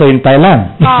maybe also in Thailand.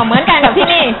 ก็เหมือนกันกับที่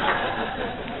นี่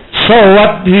So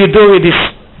what do you do with these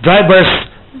drivers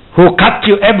who cut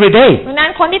you every day? ดังนั้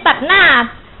นคนที่ตัดหน้า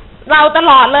เราต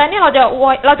ลอดเลยนี่เร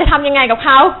าจะทำยังไงกับเข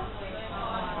า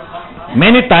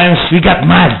Many times we got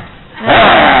mad.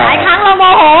 หลายครั้งเราโม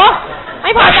โหไ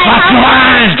ม่พอใจ That's เขา what you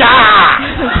want.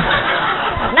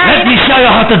 หน้า Let นี้ me show you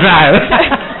how to drive.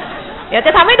 เดี๋ยวจ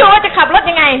ะทำให้ดูว่าจะขับรถ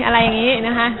ยังไงอะไรอย่างนี้น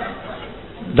ะคะ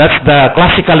That's the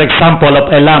classical example of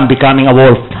a lamb becoming a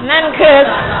wolf. นั่นคือ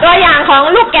ตัวอย่างของ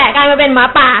ลูกแกะกลายมาเป็นหมา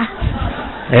ป่า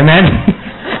Amen.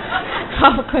 ขอ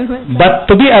บคุณมาก But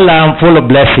to be a lamb full of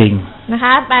blessing, นะค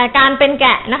ะแต่การเป็นแก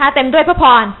ะนะคะเต็มด้วยพระพ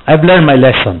ร I've learned my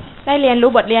lesson. ได้เรียนรู้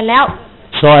บทเรียนแล้ว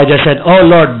So I just said, "Oh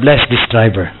Lord, bless this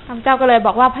driver. ข้าพเจ้าก็เลยบ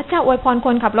อกว่าพระเจ้าอวยพรค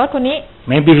นขับรถคนนี้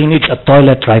Maybe he needs a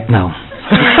toilet right now.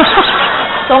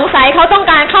 สงสัยเขาต้อง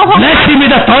การเข้าห้อง Bless him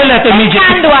with a toilet การ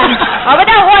immediately." ด่วนพระเ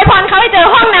จ้าอวยพรเขาให้เจอ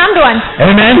ห้องน้ำด่วน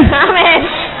Amen. อาเมน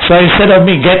So instead of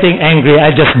me getting angry, I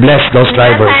just bless those แท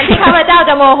drivers นที่ข้าพเจ้า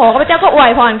จะโมโหข้าพเจ้าก็อว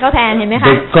ยพรเขาแทนเห็นไหมคะ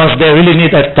because they really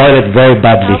need a toilet very เขา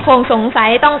badly. คงสงสัย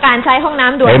ต้องการใช้ห้องน้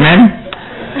ำด่วน Amen.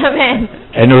 อาเมน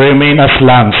And remain as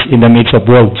lambs in the midst of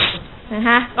wolves. นะค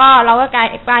ะก็เราก็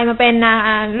กลายมาเป็น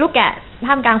ลูกแกะ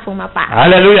ท่ามกลางฝูงหมาป่า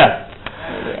Hallelujah.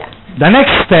 The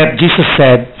next step, Jesus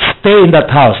said, stay in that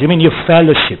house. You mean you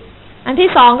fellowship. อันที่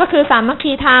สองก็คือสามัค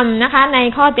คีธรรมนะคะใน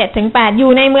ข้อ7 ถึง 8อ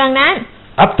ยู่ในเมืองนั้น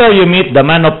After you meet the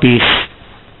man of peace,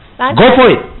 หลัง go จาก for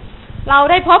it. เรา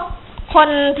ได้พบคน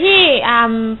ที่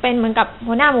เป็นเหมือนกับ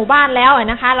หัวหน้าหมู่บ้านแล้ว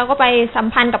นะคะเราก็ไปสัม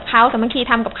พันธ์กับเขาสามัคคี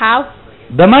ธรรมกับเขา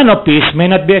The man of peace may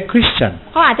not be a Christian,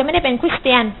 เขาอาจจะไม่ได้เป็นคริสเ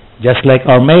ตียน just like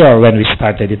our mayor when we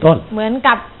started it all. เหมือน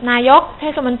กับนายกเท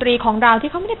ศมนตรีของเราที่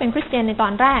เขาไม่ได้เป็นคริสเตียนในตอ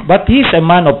นแรก But he is a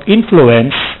man of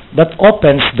influence that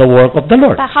opens the work of the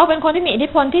Lord. แต่เขาเป็นคนที่มีอิทธิ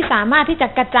พลที่สามารถที่จะ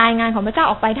กระจายงานของพระเจ้า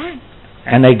ออกไปได้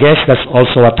And I guess that's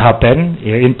also what happened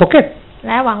here in Phuket. แ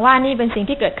ละหวังว่านี่เป็นสิ่ง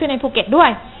ที่เกิดขึ้นในภูเก็ตด้วย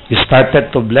He started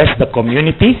to bless the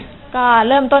community, ก็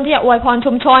เริ่มต้นที่จะอวยพร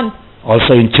ชุมชน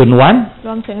also in Chunwan. ร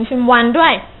วมถึงชุมวันด้ว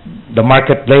ย The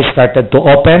marketplace started to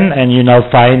open and you now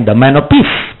find the man of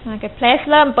peace. Marketplace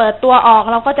เริ่มเปิดตัวออก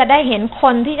เราก็จะได้เห็นค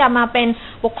นที่จะมาเป็น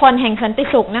บุคคลแห่งสันติ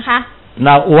สุขนะคะ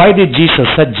Now, why did Jesus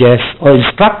suggest or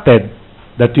instructed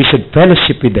that we should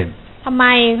fellowship with them? ทำไม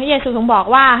พระเยซูถึงบอก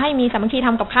ว่าให้มีสามัคคีธร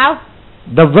รมกับเขา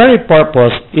The very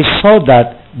purpose is so that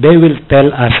they will tell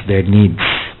us their needs.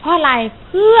 เพราะอะไร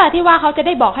เพื่อที่ว่าเขาจะไ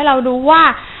ด้บอกให้เรารู้ว่า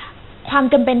ความ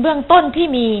จำเป็นเบื้องต้นที่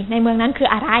มีในเมืองนั้นคือ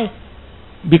อะไร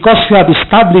Because we have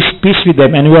established peace with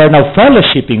them and we are now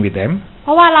fellowshipping with them, เพราะ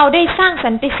ราะว่าเราได้สร้าง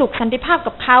สันติสุขสันติภาพ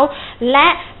กับเขาและ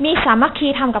มีสามัคคี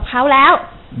ธรรมกับเขาแล้ว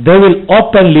They will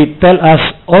openly tell us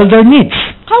all their needs.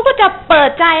 เขาก็จะเปิ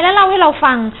ดใจและเล่าให้เรา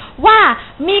ฟังว่า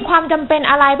มีความจำเป็น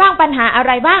อะไรบ้างปัญหาอะไ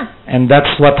รบ้าง And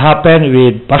that's what happened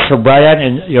with Pastor Brian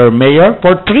and your mayor.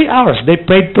 For 3 hours, they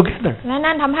prayed together. และ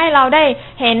นั่นทำให้เราได้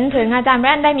เห็นถึงอาจารย์แบร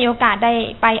นด์ได้มีโอกาสได้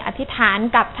ไปอธิษฐาน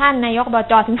กับท่านนายกอบ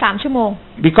จถึง3 ชั่วโมง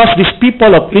Because these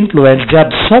people of influence, they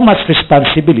have so much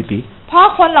responsibility. เพราะ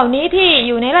คนเหล่านี้ที่อ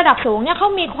ยู่ในระดับสูงเนี่ยเขา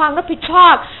มีความรับผิดชอ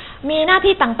บมีหน้า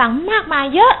ที่ต่างๆมากมาย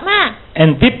เยอะมาก And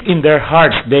deep in their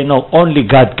hearts, they know only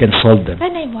God can solve them. และ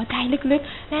ในหัวใจลึก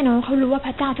ๆแน่นอนเขารู้ว่าพ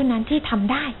ระเจ้าเท่านั้นที่ท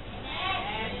ำได้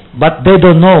But they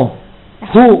don't know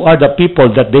who are the people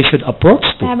that they should approach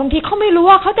แต่ to. บางทีเขาไม่รู้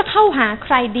ว่าเขาจะเข้าหาใค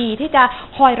รดีที่จะ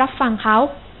คอยรับฟังเขา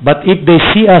But if they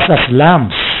see us as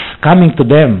lambs coming to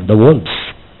them, the wolves,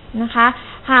 นะคะ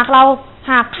หา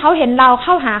กเขาเห็นเราเ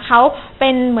ข้าหาเขาเป็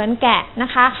นเหมือนแกะนะ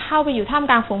คะเข้าไปอยู่ท่าม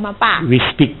กลางฝูงหมาป่า we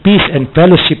speak peace and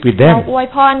fellowship with เรา them. อวย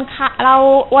พร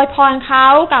เขา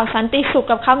กล่าวสันติสุข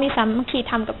กับเขามีสามัคคี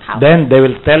ธรรมกับเขา Then they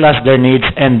will tell us their needs,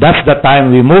 and that's the time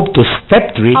we move to step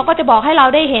 3, เขาก็จะบอกให้เรา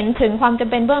ได้เห็นถึงความจำ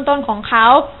เป็นเบื้องต้นของเขา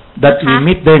that we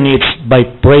meet their needs by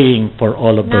praying for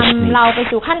all of those นำ needs. เราไป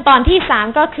สู่ขั้นตอนที่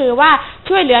3ก็คือว่า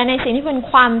ช่วยเหลือในสิ่งที่เป็น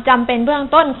ความจำเป็นเบื้อง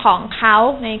ต้นของเขา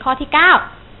ในข้อที่9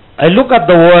 I look at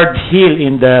the word heal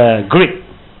in the Greek.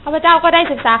 ข้าพเจ้าก็ได้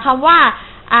ศึกษาคำว่า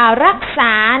รักษ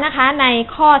านะคะใน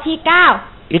ข้อที่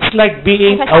9 It's like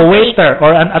being a waiter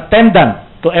or an attendant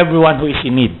to everyone who is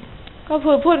in need. ก็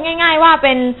คือพูดง่ายๆว่าเ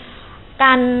ป็นก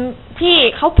ารที่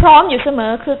เขาพร้อมอยู่เสม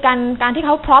อคือการที่เ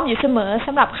ขาพร้อมอยู่เสมอส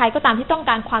ำหรับใครก็ตามที่ต้อง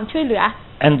การความช่วยเหลือ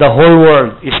And the whole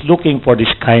world is looking for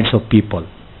these kinds of people.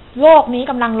 โลกนี้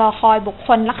กำลังรอคอยบุคค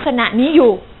ลลักษณะนี้อ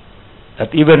ยู่ That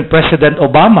even President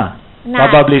Obama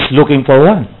probably is looking for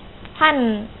one. ท่าน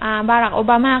บารักโอ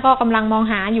บามาก็กำลังมอง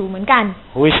หาอยู่เหมือนกัน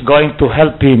Who is going to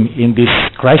help him in this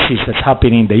crisis that's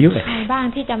happening in the ใค U.S.? รบ้าง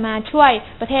ที่จะมาช่วย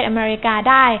ประเทศอเมริกา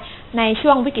ได้ในช่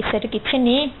วงวิกฤตเศรษฐกิจเช่น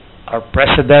นี้ Our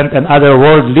president and other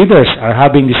world leaders are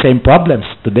having the same problems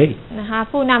today. นะคะ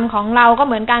ผู้นำของเราก็เ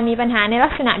หมือนกันมีปัญหาในลั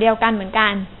กษณะเดียวกันเหมือนกั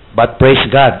น But praise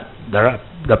God,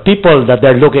 the people that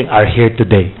they're looking are here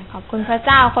today. แต่ขอบคุณพระเ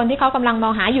จ้าคนที่เขากำลังม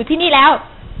องหาอยู่ที่นี่แล้ว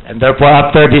And therefore,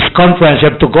 after this conference, you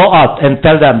have to go out and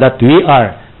tell them that we are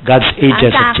God's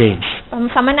agents of change.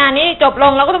 สัมมนานี้จบล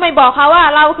งเราก็ต้องไปบอกเขาว่า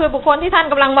เราคือบุคคลที่ท่าน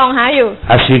กำลังมองหาอยู่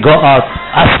As we go out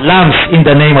as lambs in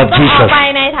the name of ต้องออก Jesus. ไป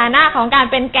ในฐานะของการ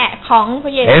เป็นแกะของพร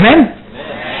ะเยซู Amen?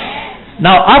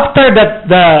 Now, after that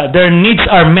their needs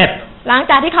are met, หลัง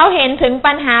จากที่เขาเห็นถึง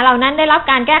ปัญหาเหล่านั้นได้รับ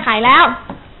การแก้ไขแล้ว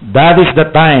that is the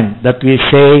time that we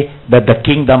say that the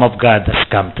kingdom of God has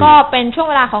come to ก็ you. เป็นช่วง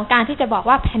เวลาของการที่จะบอก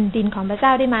ว่าแผ่นดินของพระเจ้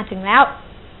าได้มาถึงแล้ว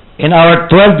In our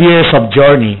 12 years of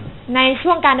journey, ใน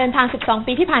ช่วงการเดินทาง12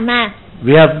 ปีที่ผ่านมา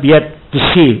we have yet to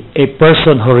see a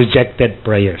person who rejected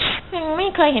prayers. ยังไม่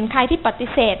เคยเห็นใครที่ปฏิ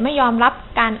เสธไม่ยอมรับ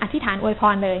การอธิษฐานอวยพ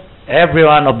รเลย Every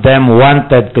one of them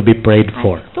wanted to be prayed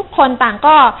for. ทุกคนต่าง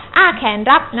ก็อ้าแขน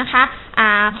รับนะคะ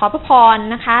ขอพระพร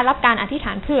นะคะรับการอธิษฐ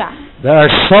านเพื่อ There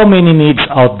are so many needs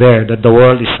out there that the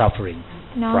world is suffering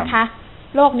นะคะ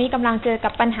โลกนี้กำลังเจอกั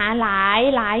บปัญหาห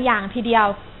ลายอย่างทีเดียว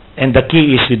And the key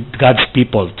is with God's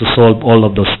people to solve all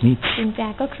of those needs. กุญแจ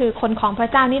ก็คือคนของพระ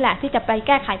เจ้านี่แหละที่จะไปแ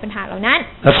ก้ไขปัญหาเหล่านั้น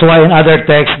That's why in other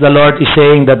texts the Lord is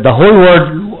saying that the whole world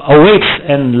awaits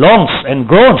and longs and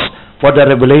groans for the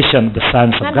revelation of the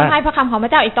sons of นั่นทำให้ God. พระคำของพร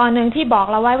ะเจ้าอีกตอนหนึ่งที่บอก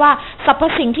เราไว้ว่าสรรพ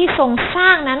สิ่งที่ทรงสร้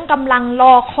างนั้นกำลังร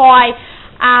อคอย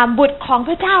บุตรของพ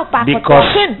ระเจ้าปรากฏตัว Because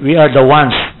ขึ้น we are the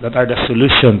ones that are the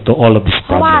solution to all of these เ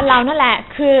พราะว่า problems. เรานั่นแหละ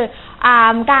คือ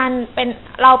การเป็น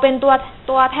เราเป็น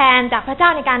ตัวแทนจากพระเจ้า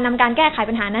ในการนำการแก้ไข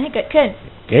ปัญหานั้นให้เกิดขึ้น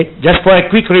Okay, just for a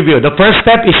quick review, the first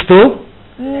step is to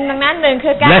ดังนั้นหนึ่ง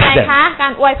คือการ Bless อะไร them. คะกา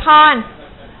รอวยพร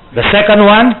the second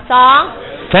one,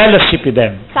 2 fellowship with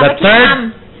them. สา The มัคคีธรรม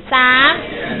third,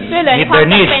 3ช่วยเหลือใน Meet ความ their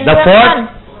จำ needs. เป็น The เบื้อง fourth, ต้น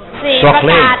 4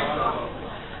 proclaim.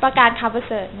 ประกาศข่าวประ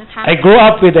เสริฐนะคะ I grew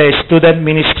up with a student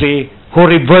ministry who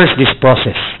reversed this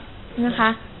process. นะคะ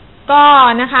ก็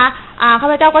นะคะข้า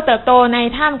พเจ้าก็เติบโตใน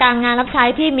ท่ามกลางงานรับใช้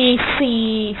ที่มี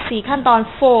4ขั้นตอน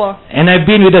 4 And I've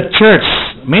been with the church,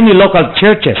 many local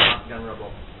churches.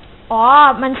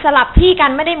 มันสลับที่กั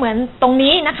นไม่ได้เหมือนตรง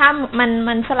นี้นะคะ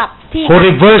มันสลับที่ Who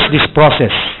reversed this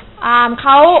process. เข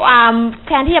าแ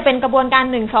ทนที่จะเป็นกระบวนการ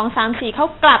1 2 3 4เขา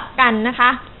กลับกันนะคะ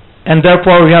And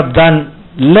therefore we have done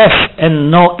less and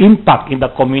no impact in the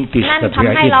communities นั่น that we ทำ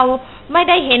are ให้ in. เราไม่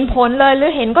ได้เห็นผลเลยหรื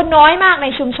อเห็นก็น้อยมากใน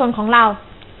ชุมชนของเรา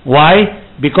Why?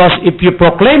 Because if you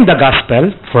proclaim the gospel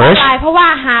เพราะ first อะไรเพราะว่า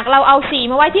หากเราเอา4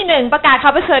มาไว้ที่1ประกาศข่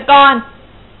าวประเสริฐก่อน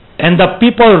and the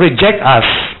people reject us,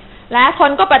 และค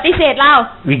นก็ปฏิเสธเรา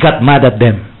we got mad at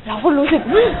them. เราก็รู้สึก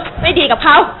ไม่ดีกับเข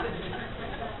า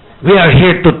We are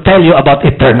here to tell you about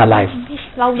eternal life.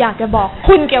 เราอยากจะบอก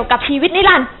คุณเกี่ยวกับชีวิตนิ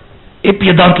รันดร์ If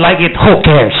you don't like it, who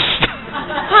cares?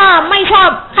 ถ้าไม่ชอบ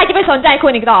ใครจะไปสนใจคุ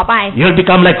ณอีกต่อไป You'll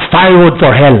become like firewood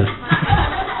for hell.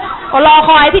 ก็รอ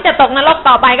คอยที่จะตกนรก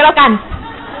ต่อไปก็แล้วกัน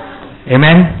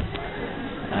Amen?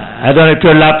 I don't know if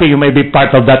you're laughing, you may be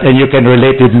part of that and you can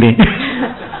relate with me.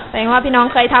 แสดงว่าพี่น้อง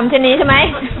เคยทำเช่นนี้ใช่ไหม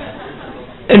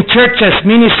And churches,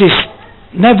 ministries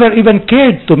never even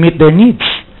cared to meet their needs.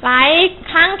 หลาย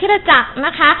ครั้งคริสตจักรน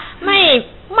ะคะไ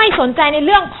ม่สนใจในเ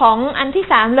รื่องของอันที่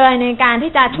สามเลยในการ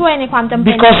ที่จะช่วยในความจำเป็น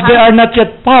Because they are not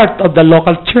yet part of the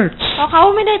local church. เพราะเขา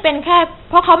ไม่ได้เ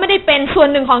ป็นส่วน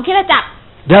หนึ่งของคริสตจักร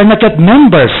They are not yet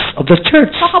members of the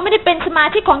church. เพราะเขาไม่ได้เป็นสมา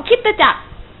ชิกของคริสตจักร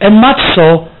And much so,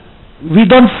 we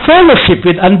don't fellowship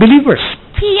with unbelievers.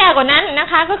 ที่แย่กว่านั้นนะ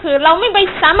คะก็คือเราไม่ไป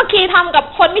สามัคคีธรรมกับ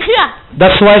คนไม่เชื่อ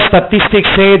That's why statistics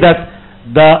say that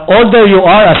the older you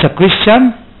are as a Christian,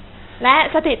 และ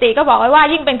สถิติก็บอกไว้ว่า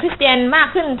ยิ่งเป็นคริสเตียนมาก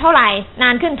ขึ้นเท่าไหร่นา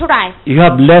นขึ้นเท่าไหร่ you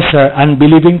have lesser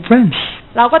unbelieving friends.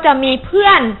 เราก็จะมีเพื่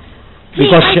อนที่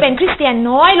ไม่เป็นคริสเตียน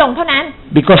น้อยลงเท่านั้น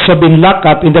Because you've been locked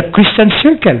up in the Christian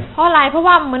circle. เพราะอะไรเพราะ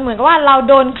ว่าเหมือนกับว่าเรา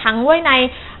โดนขังไว้ใน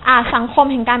สังคม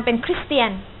แห่งการเป็นคริสเตียน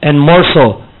And more so,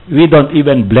 we don't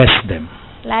even bless them.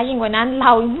 และยิ่งกว่านั้นเร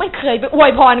าไม่เคยไปอว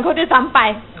ยพรเขาด้วยซ้ำไป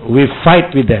We fight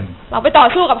with them. เราไปต่อ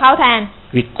สู้กับเขาแทน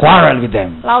We quarrel with them.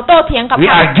 เราโต้เถียงกับ We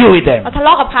เขา argue with them. เราทะเล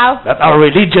าะกับเขา That our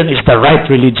religion is the right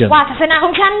religion. ว่าศาสนาข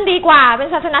องฉันดีกว่าเป็น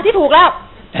ศาสนาที่ถูกแล้ว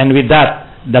And with that,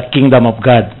 the kingdom of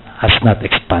God has not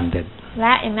expanded. แล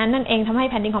ะอย่างนั้นนั่นเองทำให้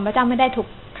แผ่นดินของพระเจ้าไม่ได้ถูก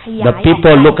ขยาย The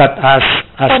people look at us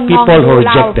as people who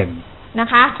reject them. นะ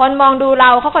คะคนมองดูเรา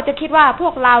เขาก็จะคิดว่าพว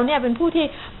กเราเนี่ยเป็นผู้ที่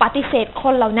ปฏิเสธค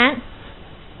นเหล่านั้น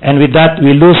And with that,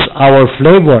 we lose our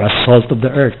flavor as salt of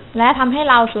the earth. และทำให้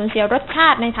เราสูญเสียรสชา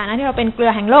ติในฐานะที่เราเป็นเกลื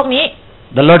อแห่งโลกนี้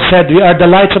The Lord said, we are the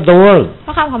lights of the world. พ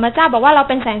ระคำของพระเจ้าบอกว่าเรา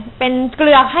เป็นแสงเป็นเก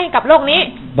ลือให้กับโลกนี้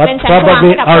But เป็นแสงสว่าง probably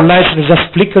ให้กับโล our ก lights are just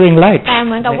flickering lights. แต่เ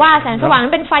หมือนกับว่าแสงสว่างนั้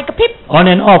นเป็นไฟกระพริบ On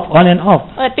and off, on and off.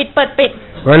 เปิดปิด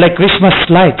We're like Christmas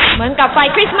lights. เหมือนกับไฟ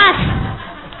คริสต์มาส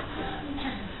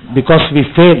Because we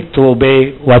failed to obey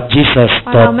what Jesus เ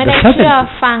พราะเรา taught ไม่ the ได้เชื่อ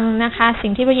 70. ฟังนะคะสิ่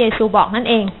งที่พระเยซูบอกนั่น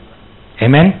เอง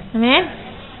Amen? เห็นไหม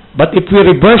But if we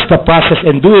reverse the process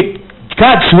and do it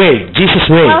God's way, Jesus'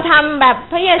 way, เราทำแบบ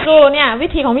พระเยซูเนี่ยวิ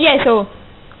ธีของพระเยซู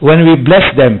when we bless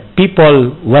them, people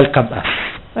welcome us.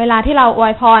 เวลาที่เราอว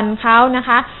ยพรเขานะค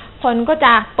ะคนก็จ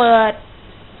ะเปิด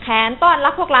แขนต้อนรั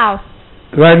บพวกเรา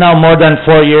We are now more than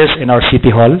 4 years in our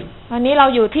city hall. วันนี้เรา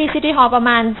อยู่ที่ซิตี้ฮอลล์ประม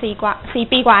าณ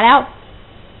4 ปีกว่าแล้ว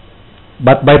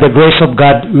But by the grace of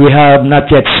God, we have not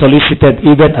yet solicited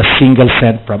even a single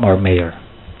cent from our mayor.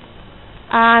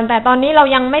 แต่ตอนนี้เรา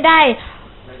ยังไม่ได้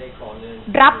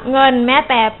รับเงินแม้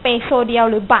แต่เปโซเดียว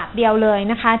หรือบาทเดียวเลย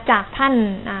นะคะจากท่าน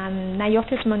นายก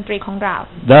เทศมนตรีของเรา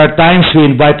There are times we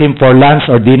invite him for lunch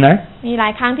or dinner, มีหลา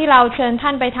ยครั้งที่เราเชิญท่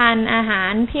านไปทานอาหา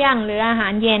รเที่ยงหรืออาหา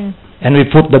รเย็น and we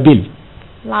foot the bill.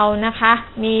 เรานะคะ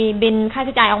มีบิลค่าใ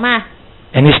ช้จ่ายออกมา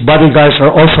And his bodyguards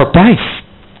are all surprised.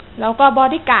 แล้วก็บอ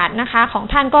ดี้การ์ดนะคะของ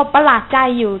ท่านก็ประหลาดใจ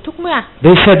อยู่ทุกเมื่อ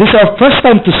They said, this is our first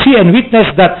time to see and witness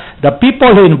that the people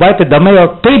who invited the mayor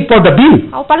paid for the bill.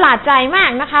 เขาประหลาดใจมา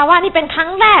กนะคะว่านี่เป็นครั้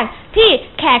งแรกที่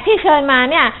แขกที่เชิญมา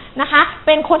เนี่ยนะคะเ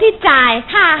ป็นคนที่จ่าย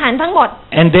ค่าอาหารทั้งหมด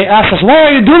And they asked us, why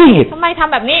are you doing it? ทำไมท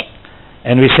ำแบบนี้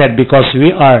And we said, because we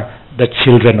are the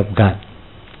children of God.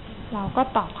 เราก็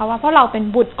ตอบเขาว่าเพราะเราเป็น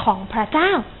บุตรของพระเจ้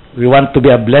า We want to be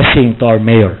a blessing to our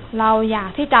mayor. เราอยาก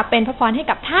ที่จะเป็นพระพรให้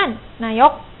กับท่านนาย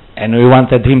ก And we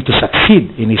wanted him to succeed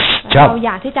in his เรา job. อ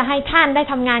ยากที่จะให้ท่านได้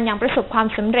ทำงานอย่างประสบความ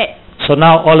สำเร็จ So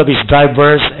now all of his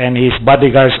drivers and his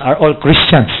bodyguards are all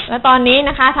Christians. และตอนนี้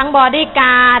นะคะทั้งบอดี้ก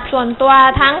าร์ดส่วนตัว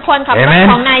ทั้งคนขับรถ Amen.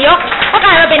 ของนายกก็ก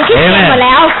ลายมาเป็นคริสเตียน Amen. หมดแ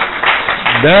ล้ว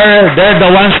They're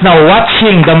the ones now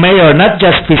watching the mayor, not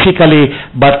just physically,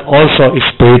 but also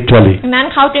spiritually. ดังนั้น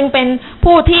เขาจึงเป็น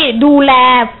ผู้ที่ดูแล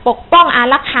ปกป้องอา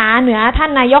รักขาเหนือท่า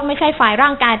นนายกไม่ใช่ฝ่ายร่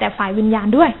างกายแต่ฝ่ายวิญญาณ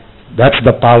ด้วย That's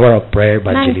the power of prayer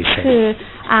นั่น evangelism. คือ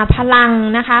พลัง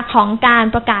นะคะของการ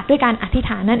ประกาศด้วยการอธิษฐ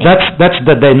านนั่นเอง That's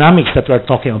the dynamics that we're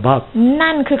talking about.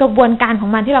 นั่นคือกระบวนการของ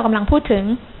มันที่เรากำลังพูดถึง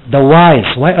The whys,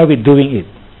 why are we doing it?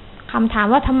 คำถาม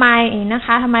ว่าทำไมนะค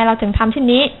ะทำไมเราถึงทำเช่น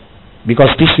นี้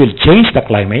Because this will change the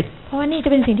climate. เพราะว่านี่จะ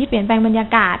เป็นสิ่งที่เปลี่ยนแปลงบรรยา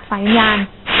กาศฝ่ายวิญญาณ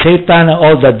Satan and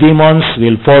all the demons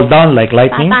will fall down like ซา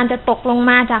lightning, ตานจะตกลง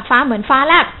มาจากฟ้าเหมือนฟ้า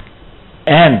แลบ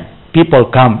and people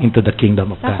come into the kingdom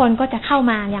of และคน God. ก็จะเข้า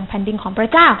มาอย่างแผ่นดินของพระ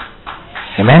เจ้า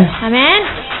Amen? อาเมน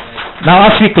Now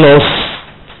as we close,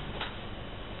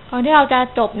 ก่อนที่เราจะ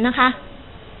จบนะคะ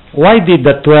why did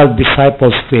the 12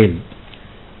 disciples fail?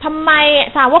 ทำไม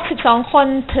สาวก12 คน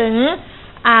ถึง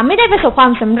ไม่ได้ประสบควา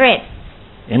มสำเร็จ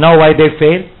You know why they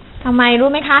failed? ทำไมรู้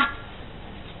ไหมคะ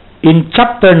in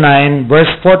chapter 9,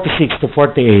 verse 46 to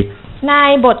 48, ใน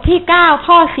บทที่ 9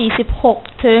 ข้อ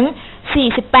 46 ถึง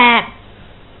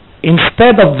 48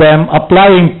 instead of them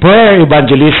applying prayer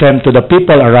evangelism to the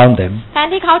people around them, แทน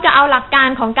ที่เขาจะเอาหลักการ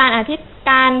ของกา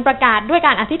รประกาศด้วยก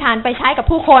ารอธิษฐานไปใช้กับ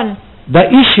ผู้คน the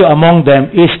issue among them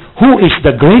is who is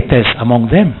the greatest among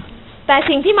them. แต่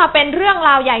สิ่งที่มาเป็นเรื่องร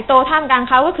าวใหญ่โตท่ามกลาง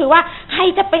เขาก็คือว่าใคร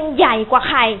จะเป็นใหญ่กว่า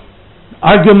ใคร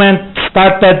Argument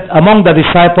started among the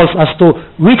disciples as to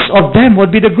which of them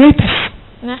would be the greatest.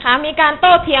 นะคะมีการโ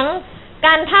ต้เถียง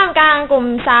กันท่ามกลางกลุ่ม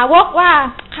สาวกว่า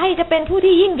ใครจะเป็นผู้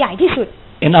ที่ยิ่งใหญ่ที่สุด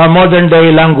In our modern day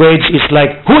language, it's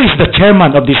like who is the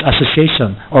chairman of this association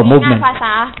or ใน movement. ภาษ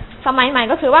าสมัยใหม่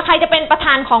ก็คือว่าใครจะเป็นประธ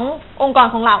านขององค์กร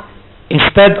ของเรา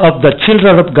Instead of the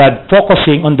children of God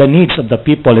focusing on the needs of the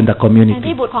people in the แทน community.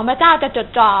 ที่บุตรของพระเจ้าจะจด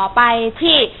จ่อไป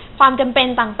ที่ความจำเป็น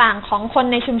ต่างๆของคน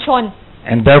ในชุมชน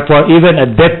And therefore, even a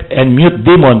deaf and mute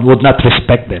demon would not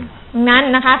respect them. นั้น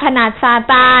นะคะขนาดซา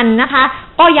ตานนะคะ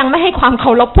ก็ยังไม่ให้ความเค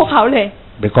ารพพวกเขาเลย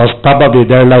Because probably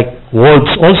they're like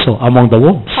wolves also among the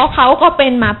wolves. เพราะเขาก็เป็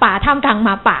นหมาป่าท่ามกลางหม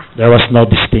าป่า There was no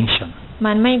distinction.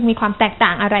 มันไม่มีความแตกต่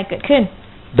างอะไรเกิดขึ้น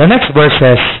The next verse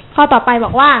says, ข้อต่อไปบ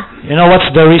อกว่า you know what's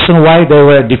the reason why they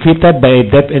were defeated by a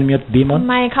deaf and mute ทำ demon?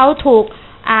 ไมเขาถูก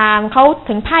เขา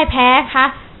ถึงพ่ายแพ้คะ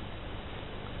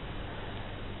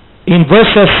In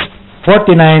verses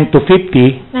 49 to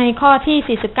 50, ในข้อที่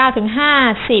 49 ถึง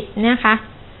 50 นะคะ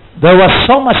there was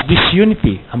so much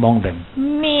disunity among them.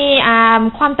 มี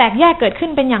ความแตกแยกเกิดขึ้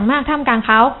นเป็นอย่างมากท่ามกลางเ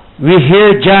ขา We hear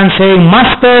John saying,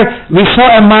 Master, we saw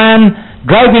a man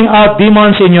driving out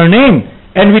demons in your name,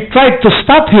 and we tried to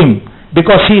stop him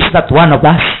because he is not one of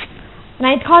us. ใน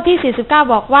ข้อที่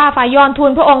 49 บอกว่าฝ่ายยอห์นทู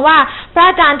ลพระองค์ว่าพระ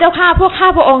อาจารย์เจ้าข้าพวกข้า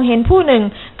พระองค์เห็นผู้หนึ่ง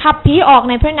ขับผีออก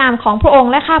ในพระนามของพระองค์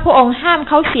และข้าพระองค์ห้าม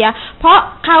เขาเสียเพราะ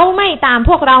เขาไม่ตาม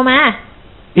พวกเรามา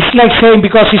It's like saying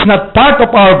because he's not part of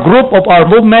our group, of our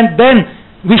movement, then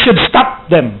we should stop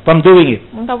them from doing it.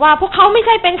 เหมือนกับว่าพวกเขาไม่ใ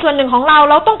ช่เป็นส่วนหนึ่งของเรา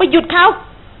เราต้องไปหยุดเขา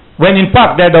When in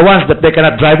fact they're the ones that they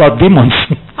cannot drive out demons.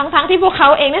 ทั้งที่พวกเขา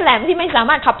เองนั่นแหละที่ไม่สา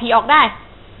มารถขับผีออกได้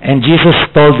And Jesus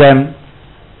told them,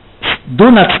 do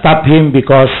not stop him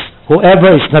because whoever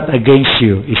is not against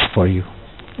you is for you.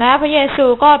 และพระเยซู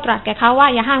ก็ตรัสแก่เขาว่า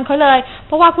อย่าห้ามเขาเลยเ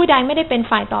พราะว่าผู้ใดไม่ได้เป็น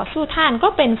ฝ่ายต่อสู้ท่านก็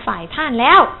เป็นฝ่ายท่านแ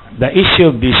ล้ว The issue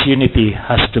of disunity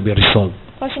has to be resolved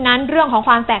เพราะฉะนั้นเรื่องของค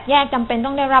วามแตกแยกจำเป็นต้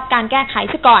องได้รับการแก้ไข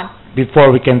ซะก่อน before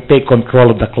we can take control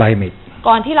of the climate.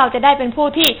 ก่อนที่เราจะได้เป็นผู้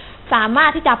ที่สามาร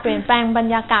ถที่จะเปลี่ยนแปลงบร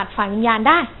รยากาศฝ่ายวิญญาณ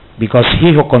ได้ Because he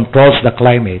who controls the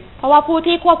climate เพราะว่าผู้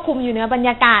ที่ควบคุมอยู่เหนือบรรย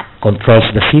ากาศ controls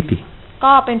the city.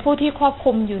 ก็เป็นผู้ที่ควบ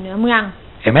คุมอยู่เหนือเมือง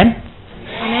Amen?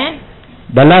 อาเมน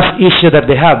The last issue that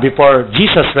they have before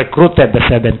Jesus recruited the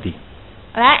 70.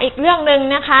 และอีกเรื่องหนึ่ง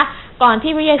นะคะก่อน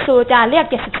ที่พระเยซูจะเรียก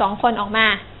72คนออกมา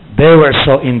They were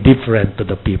so indifferent to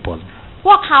the people. พ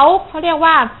วกเขาเรียก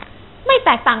ว่าไม่แ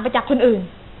ตกต่างไปจากคนอื่น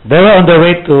They were on the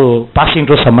way to passing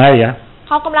through Samaria. เ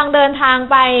ขากำลังเดินทาง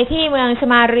ไปที่เมืองส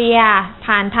มาเรีย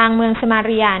ผ่านทางเมืองสมาเ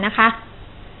รียนะคะ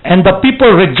And the people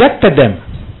rejected them.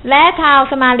 และชาว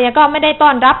สมาเรียก็ไม่ได้ต้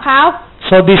อนรับเขา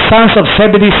So the sons of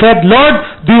Zebedee said, Lord,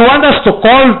 do you want us to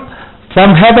call from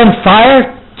heaven fire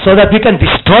so that we can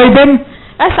destroy them?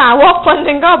 และสาวกคนห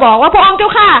นึ่งก็บอกว่าพระองค์เจ้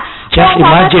าค่ะ Just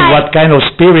imagine what kind of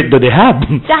spirit do they have.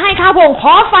 จะให้ข้าพระองค์ข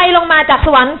อไฟลงมาจากส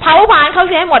วรรค์เผาผลาญเขาเ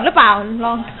สียให้หมดหรือเปล่าล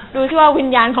องดูซิว่าวิญ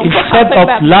ญาณของพวกเขา Instead เป็น of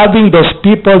แบบ loving those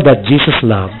people that Jesus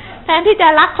loved, แทนที่จะ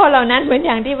รักคนเหล่านั้นเหมือนอ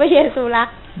ย่างที่พระเยซูรัก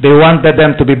they wanted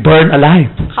them to be burned alive.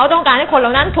 เขาต้องการให้คนเหล่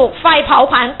านั้นถูกไฟเผา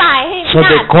ผลาญตายให้ So นา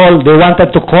they wanted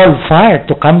to call fire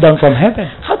to come down from heaven.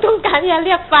 เขาต้องการที่จะเ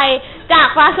รียกไฟจาก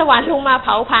ฟ้าสวรรค์ลงมาเผ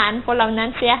าผลาญคนเหล่านั้น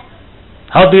เสีย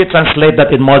How do you translate that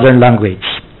in modern language?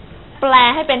 แปล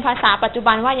ให้เป็นภาษาปัจจุ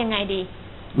บันว่ายังไงดี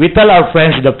We tell our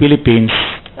friends in the Philippines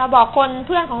เราบอกคนเ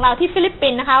พื่อนของเราที่ฟิลิปปิ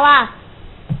นส์นะคะว่า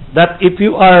that if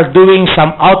you are doing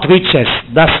some outreaches,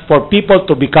 that's for people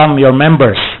to become your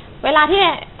members. เวลาที่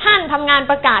ท่านทำงาน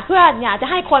ประกาศเพื่ออยากจะ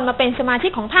ให้คนมาเป็นสมาชิ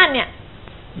กของท่านเนี่ย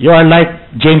You are like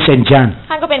James and John.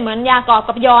 ท่านก็เป็นเหมือนยากอบ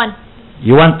กับยอห์น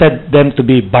You wanted them to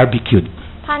be barbecued.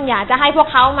 ท่านอยากจะให้พวก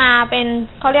เขามาเป็น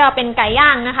เขาเรียกว่าเป็นไก่ย่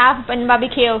างนะคะเป็นบาร์บี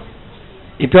คิว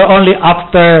If you're only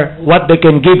after what they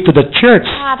can give to the church,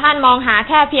 ถ้าท่านมองหาแ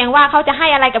ค่เพียงว่าเขาจะให้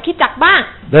อะไรกับคริสตจักรบ้าง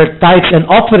their tithes and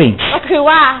offerings, ก็คือ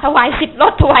ว่าถวาย10ล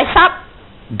ดถวายทรัพย์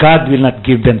God will not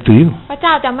give them to you พระเจ้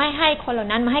าจะไม่ให้คนเหล่า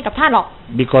นั้นมาให้กับท่านหรอก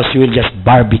because you will just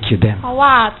barbecue them. เพราะว่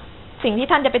าสิ่งที่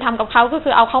ท่านจะไปทำกับเขาก็คื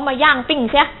อเอาเขามาย่างปิ้ง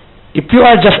เสีย If you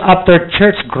are just after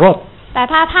church growth แต่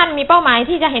ถ้าท่านมีเป้าหมาย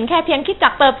ที่จะเห็นแค่เพียงคริสตจั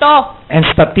กรเติบโต and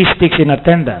statistics in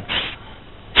attendance,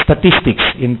 statistics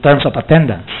in terms of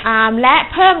attendance, และ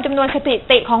เพิ่มจำนวนสถิ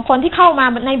ติของคนที่เข้ามา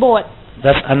ในโบสถ์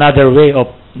that's another way of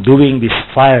doing this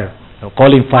fire,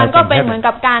 calling มั fire นก็ from เป็นเหมือน heaven.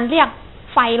 กับการเรียก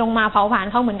ไฟลงมาเผาผลาญ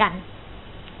เขาเหมือนกัน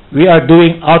We are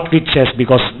doing outreaches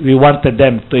because we wanted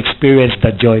them to experience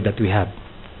the joy that we have.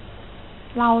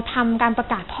 เราทำการประ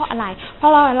กาศเพราะอะไรเพรา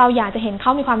ะเราอยากจะเห็นเข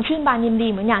ามีความชื่นบานยินดี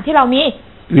เหมือนอย่างที่เรามี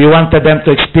We wanted them to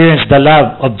experience the love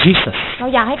of Jesus. เรา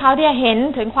อยากให้เขาได้เห็น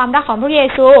ถึงความรักของพระเย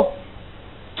ซู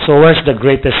So where's the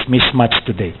greatest mismatch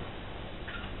today?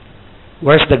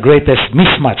 Where's the greatest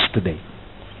mismatch today?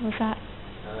 What's that?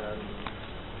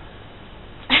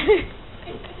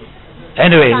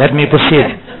 Anyway, let me proceed.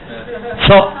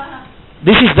 So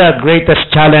this is the greatest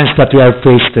challenge that we are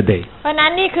faced today. เพราะนั้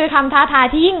นนี่คือคำท้าทาย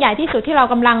ที่ยิ่งใหญ่ที่สุดที่เรา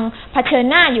กำลังเผชิญ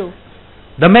หน้าอยู่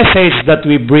The message that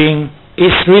we bring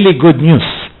is really good news.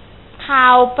 ข่า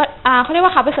วเขาเรียก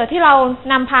ว่าข่าวประเสริฐที่เรา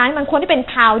นำพานี่มันควรที่เป็น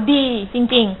ข่าวดีจ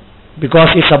ริงBecause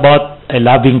it's about a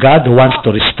loving God who wants to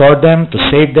restore them, to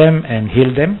save them and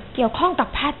heal them. ๆเกี่ยวข้องกับ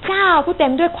พระเจ้าผู้เต็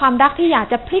มด้วยความรักที่อยาก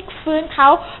จะพลิกฟื้นเขา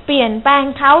เปลี่ยนแปลง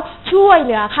เขาช่วยเ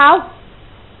หลือเขา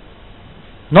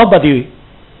Nobody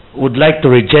would like to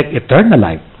reject eternal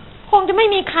life. คงจะไม่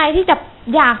มีใครที่จะ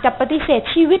อยากจะปฏิเสธ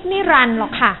ชีวิตนิรันดร์หรอ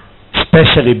กค่ะ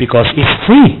Especially because it's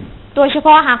free. โดยเฉพ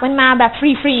าะหากมันมาแบบฟ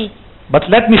รี But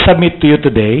let me submit to you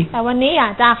today ๆแต่วันนี้อยา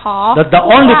กจะขอ that the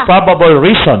only probable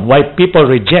reason why people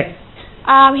reject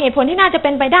เหตุผลที่น่าจะเ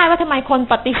ป็นไปได้ว่าทำไมคน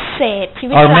ปฏิเสธชี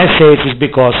วิต our message is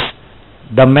because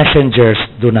the messengers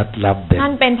do not love นั่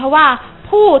น them. เป็นเพราะว่า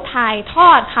ผู้ถ่ายท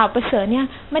อดข่าวประเสริฐเนี่ย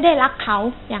ไม่ได้รักเขา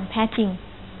อย่างแท้จริง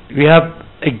We have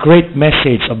a great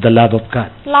message of the love of God.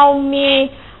 เรามี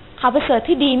ข่าวประเสริฐ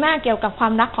ที่ดีมากเกี่ยวกับควา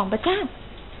มรักของพระเจ้า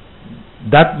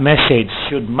That message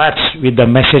should match with the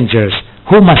messengers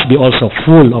who must be also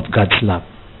full of God's love.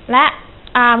 และ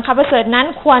ข่าวประเสริฐนั้น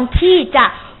ควรที่จะ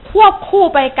ควบคู่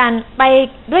ไป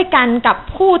ด้วยกันกับ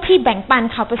ผู้ที่แบ่งปัน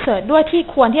ข่าวประเสริฐด้วยที่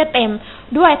ควรที่จะเต็ม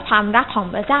ด้วยความรักของ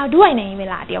พระเจ้าด้วยในเว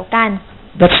ลาเดียวกัน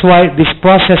That's why this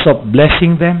process of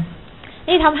blessing them,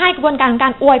 นี่ทำให้กระบวนการกา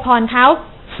รอวยพรเขา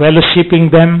fellowshipping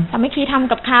them, สามัคคีธรรม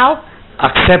กับเขา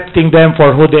accepting them for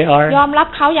who they ย are, อมรับ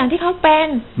เขาอย่างที่เขาเป็น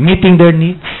meeting their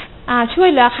needs, ช่วย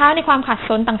เหลือเขาในความขัดส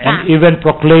นต่าง and even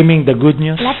proclaiming the good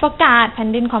news ๆและประกาศแผ่น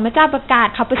ดินของพระเจ้าประกาศ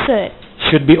ข่าวประเสริฐ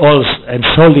should be also and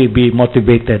solely be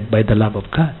motivated by the love of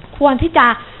God. ควรที่จะ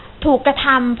ถูกกระท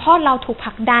ำเพราะเราถูกผ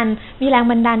ลักดันมีแรง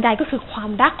บันดาลใจก็คือความ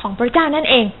รักของพระเจ้านั่น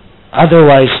เอง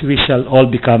Otherwise, we shall all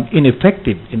become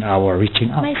ineffective in our reaching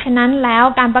out. ไม่ฉะนั้นแล้ว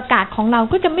การประกาศของเรา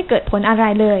ก็จะไม่เกิดผลอะไร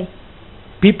เลย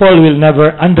People will never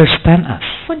understand us.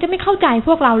 คนจะไม่เข้าใจพ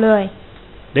วกเราเลย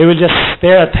They will just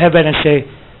stare at heaven and say,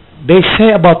 they say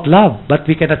about love, but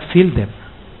we cannot feel them.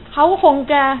 เขาคง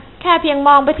จะแค่เพียงม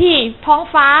องไปที่ท้อง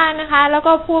ฟ้านะคะแล้ว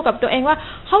ก็พูดกับตัวเองว่า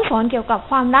เขาสอนเกี่ยวกับ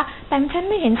ความรักแต่ฉัน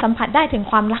ไม่เห็นสัมผัสได้ถึง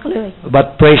ความรักเลย But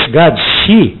praise God,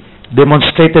 she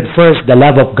demonstrated first the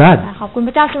love of God. ขอบคุณพ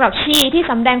ระเจ้าสำหรับชีที่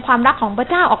สำแดงความรักของพระ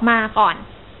เจ้าออกมาก่อน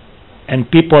And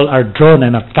people are drawn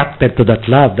and attracted to that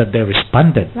love that they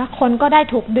responded. และคนก็ได้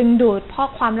ถูกดึงดูดเพราะ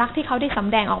ความรักที่เขาได้ส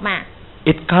ำแดงออกมา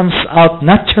It comes out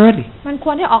naturally มันค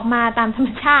วรที่ออกมาตามธรรม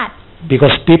ชาติ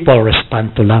because people respond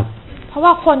to love, เพราะว่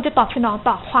าคนจะตอบสนอง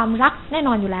ต่อความรักแน่น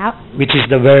อนอยู่แล้ว which is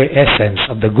the very essence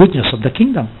of the good news of the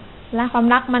kingdom. และความ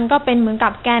รักมันก็เป็นเหมือนกั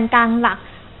บแกนกลางหลัก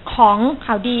ของ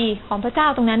ข่าวดีของพระเจ้า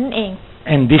ตรงนั้นนั่นเอง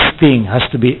And this thing has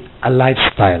to be a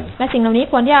lifestyle. และสิ่งเหล่านี้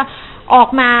ควรที่จะออก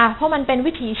มาเพราะมันเป็น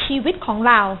วิถีชีวิตของ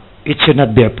เรา It should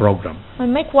not be a program. มัน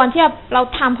ไม่ควรที่เรา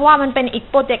ทำเพราะว่ามันเป็นอีก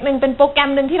โปรเจกต์หนึ่งเป็นโปรแกรม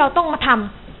หนึ่งที่เราต้องมาท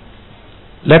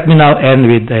ำ Let me now end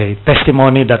with a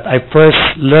testimony that I first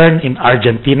learned in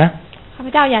Argentina. ข้าพ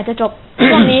เจ้าอยากจะจบ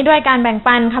ช่วงนี้ด้วยการแบ่ง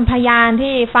ปันคำพยาน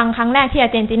ที่ฟังครั้งแรกที่อา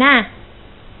ร์เจนตินา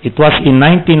It was in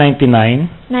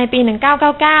 1999, ในปี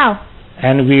 1999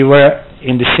 and we were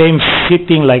in the same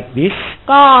sitting like this,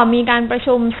 ก็มีการประ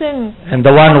ชุมซึ่ง and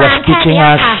the one who was teaching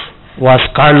us was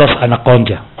Carlos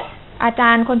Anaconda. อาจ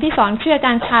ารย์คนที่สอนชื่ออาจ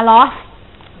ารย์คาร์ลอส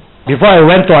Before I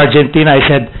went to Argentina, I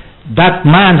said, that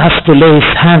man has to lay his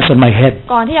hands on my head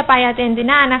ก่อนที่จะไปอาร์เจนติ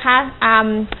นานะคะ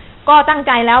ก็ตั้งใ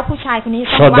จแล้วผู้ชายคนนี้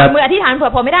So วาง that- มืออธิษฐานเผื่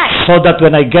อผมไม่ได้ so that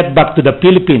when I get back to the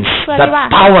Philippines, Pwede that ba?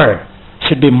 power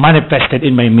should be manifested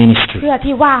in my ministry. เพื่อ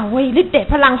ที่ว่าฤทธิ์เดช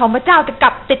พลังของพระเจ้าจะก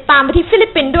ลับติดตามไปที่ฟิลิ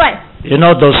ปปินส์ด้วย You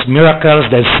know those miracles,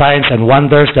 the signs and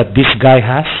wonders that this guy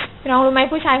has? พี่น้องรู้ไหม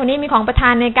ผู้ชายคนนี้มีของประทา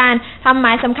นในการทำหม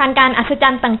ายสำคัญการอัศจร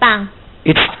รย์ต่าง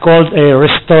It's called a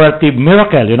restorative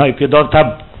miracle. You know, if you don't have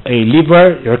a liver,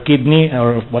 your kidney, or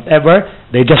whatever,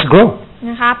 they just grow. ๆ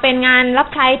นะคะเป็นงานรับ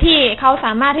ใช้ที่เขาส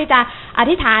ามารถที่จะอ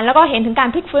ธิษฐานแล้วก็เห็นถึงการ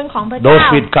พลิกฟื้นของพระ Those เจ้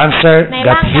า with cancer ใน got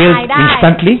ร่าง healed กายได้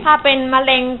instantly. ถ้าเป็นมะเ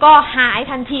ร็งก็หาย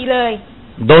ทันทีเลย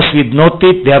Those with no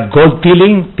teeth, they have gold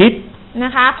filling teeth. น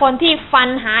ะคะคนที่ฟัน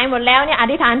หายหมดแล้วเนี่ยอ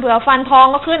ธิษฐานเผื่อฟันทอง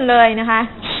ก็ขึ้นเลยนะคะ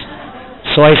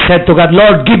So I said to God,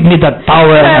 Lord, give me that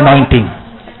power and anointing.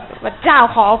 พระเจ้า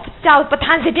ขอเจ้าประท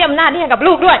านสิทธิอำนาจนี้ให้กับ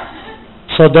ลูกด้วย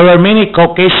So there were many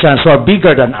Caucasians who are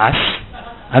bigger than us,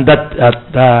 and that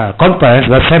conference,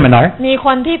 that seminar. มีค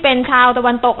นที่เป็นชาวตะ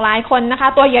วันตกหลายคนนะคะ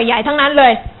ตัวใหญ่ๆทั้งนั้นเล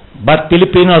ย But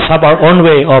Filipinos have our own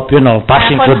way of, แต่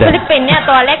passing คน through ฟิลิป them. ปินส์เนี่ย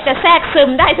ตัวเล็กจะแทรกซึม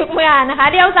ได้ทุกเมื่อนะคะ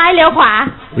เลี้ยวซ้ายเลี้ยวขวา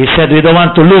We said we don't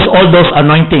want to lose all those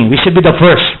anointing. We should be the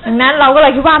first. ดังนั้นเราก็เล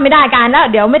ยคิดว่าไม่ได้การแล้ว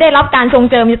เดี๋ยวไม่ได้รับการทรง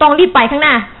เจิมจะต้องรีบไปข้างห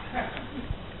น้า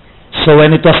So when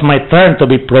it was my turn to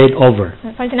be prayed over,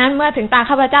 เพราะฉะนั้นเมื่อถึงตา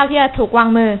ข้าพเจ้าที่จะถูกวาง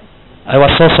มือ I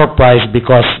was so surprised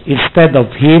because instead of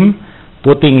him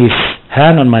putting his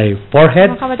hand on my forehead,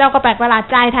 ข้าพเจ้าก็แปลกประหลาด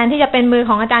ใจแทนที่จะเป็นมือ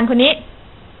ของอาจารย์คนนี้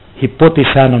he put his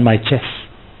hand on my chest.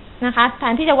 นะคะแท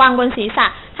นที่จะวางบนศีรษะ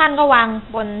ท่านก็วาง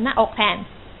บนหน้าอกแทน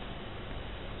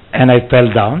And I fell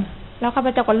down, แล้วข้าพ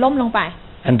เจ้าก็ล้มลงไป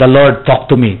and the Lord talked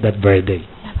to me that very day.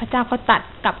 และพระเจ้าก็ตรัส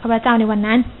กับข้าพเจ้าในวัน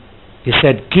นั้น He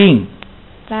said, King,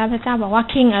 แล้วพระเจ้าบอกว่า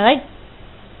คิงเอ๋ย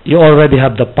you already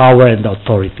have the power and the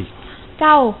authority. เ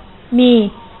จ้ามี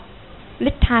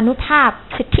ฤทธานุภาพ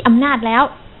สิทธิอำนาจแล้ว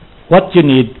What you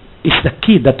need is the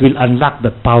key that will unlock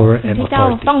the power สิ่ง and ที่เจ้า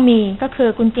authority. ต้องมีก็คือ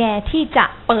กุญแจที่จะ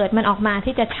เปิดมันออกมา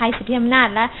ที่จะใช้สิทธิอำนาจ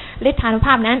และฤทธานุภ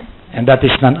าพนั้น And that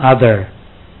is none other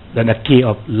than the key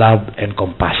of love and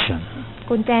compassion.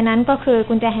 กุญแจนั้นก็คือ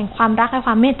กุญแจแห่งความรักและค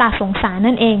วามเมตตาสงสาร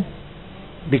นั่นเอง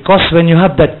Because when you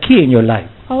have that key in your life,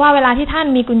 เพราะว่าเวลาที่ท่าน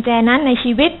มีกุญแจนั้นใน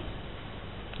ชีวิต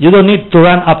you don't need to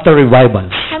run after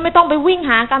revivals. ท่านไม่ต้องไปวิ่ง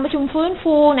หาการประชุมฟื้น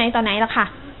ฟูไหนต่อไหนหรอกค่ะ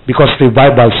Because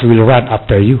revivals will run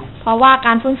after you. เพราะว่าก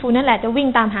ารฟื้นฟูนั่นแหละจะวิ่ง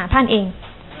ตามหาท่านเอง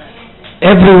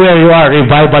Everywhere you are,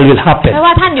 revival will happen. ไม่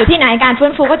ว่าท่านอยู่ที่ไหนการฟื้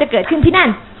นฟูก็จะเกิดขึ้นที่นั่น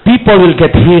People will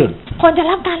get healed. คนจะ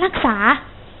รับการรักษา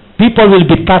People will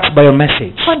be touched by your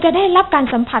message. คนจะได้รับการ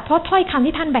สัมผัสเพราะถ้อยคำ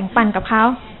ที่ท่านแบ่งปันกับเขา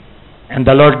And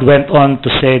the Lord went on to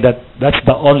say that that's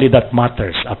the only that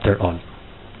matters after all.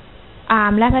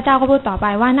 และพระเจ้าก็พูดต่อไป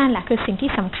ว่านั่นแหละคือสิ่งที่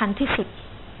สำคัญที่สุด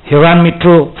He ran me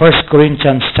through 1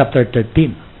 Corinthians chapter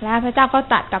 13. และพระเจ้าก็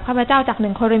ตรัสกับข้าพเจ้าจาก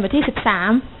1 โครินธ์บทที่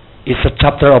It's a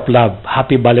chapter of love.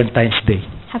 Happy Valentine's Day.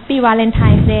 13 Happy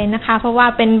Valentine's Day นะคะเพราะว่า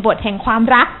เป็นบทแห่งความ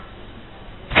รัก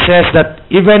Says that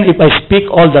even if I speak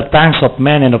all the tongues of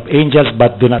men and of angels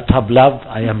but do not have love,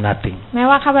 I am nothing. แม้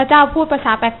ว่าข้าพเจ้าพูดภาษ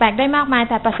าแปลกๆได้มากมาย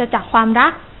แต่ปราศจากความรั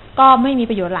กก็ไม่มี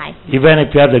ประโยชน์อะไร Even if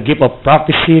you have the gift of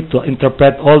prophecy to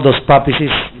interpret all those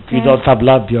prophecies, if you don't have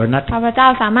love, you are nothing. ข้าพเจ้า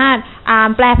สามารถ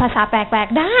แปลภาษาแปลก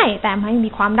ๆได้แต่ไม่มี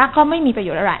ความรักก็ไม่มีประโย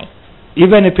ชน์อะไร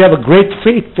Even if you have a great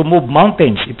faith to move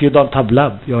mountains, if you don't have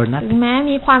love, you are ถึง nothing. แม้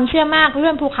มีความเชื่อมากเลื่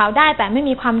อนภูเขาได้แต่ไม่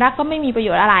มีความรักก็ไม่มีประโ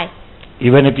ยชน์อะไร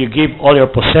Even if you give all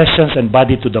your possessions and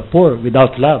body to the poor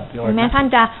without love, you ถึ are งแม้ nothing. ท่าน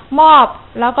จะมอบ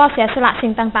แล้วก็เสียสละสิ่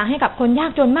งต่างๆให้กับคนยา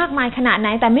กจนมากมายขนาดไหน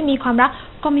แต่ไม่มีความรัก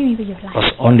ก็ไม่มีประโยชน์อะไร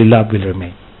Because only love will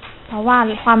remain. เพราะว่า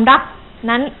ความรัก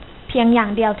นั้นเพียงอย่า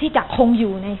งเดียวที่จะคงอ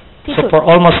ยู่ในที่ So สุด for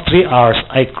almost 3 hours,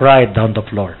 I cried down the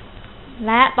floor. แ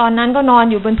ละตอนนั้นก็นอน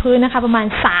อยู่บนพื้นนะคะประมาณ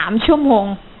3 ชั่วโมง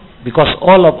Because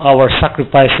all of our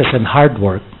sacrifices and hard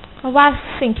work เพราะว่า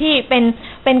สิ่งที่เ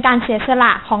ป็นการเสียสล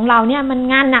ะของเราเนี่ยมัน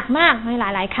งานหนักมากในห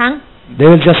ลายๆครั้ง they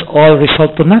will just all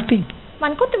result to nothing. มั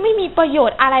นก็จะไม่มีประโยช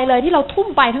น์อะไรเลยที่เราทุ่ม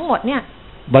ไปทั้งหมดเนี่ย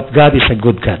But God is a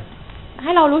good God. ใ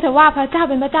ห้เรารู้เถอะว่าพระเจ้า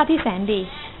เป็นพระเจ้าที่แสนดี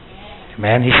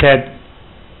Amen. He said,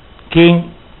 King,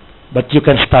 but you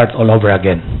can start all over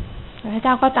again. พระเ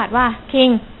จ้าก็ตรัสว่าคิง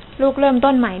ลูกเริ่ม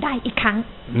ต้นใหม่ได้อีกครั้ง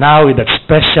Now with that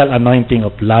special anointing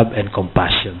of love and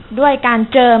compassion. ด้วยการ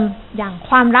เจิมอย่าง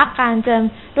ความรักการเจิม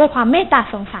ด้วยความเมตตา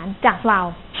สงสารจากเรา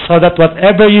So that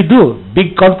whatever you do, big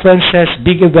conferences,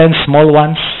 big events, small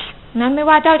ones, นั้นไม่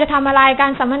ว่าเจ้าจะทำอะไรกา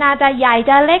รสัมมนาจะใหญ่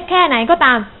จะเล็กแค่ไหนก็ต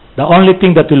าม the only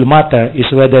thing that will matter is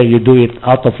whether you do it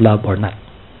out of love or not.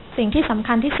 สิ่งที่สำ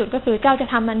คัญที่สุดก็คือเจ้าจะ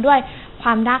ทำมันด้วยคว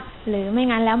ามรักหรือไม่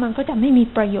งั้นแล้วมันก็จะไม่มี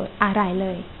ประโยชน์อะไรเล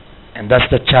ย And that's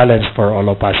the challenge for all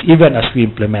of us, even as we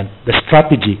implement the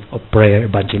strategy of prayer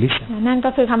evangelism. นั่นก็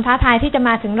คือคำท้าทายที่จะม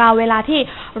าถึงเราเวลาที่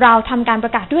เราทำการปร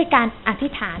ะกาศด้วยการอธิ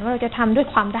ษฐานว่าเราจะทำด้วย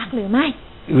ความรักหรือไม่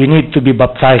We need to be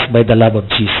baptized by the love of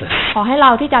Jesus. ขอให้เร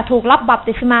าที่จะถูกรับบัพ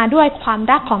ติศมาด้วยความ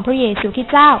รักของพระเยซูคริส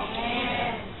ต์เจ้า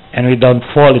And we don't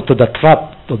fall into the trap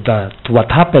to what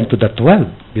happened to the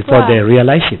 12 before they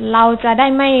realize it. เราจะได้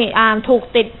ไม่ถูก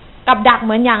ติดกับดักเห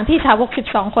มือนอย่างที่สาวก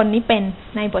12 คนนี้เป็น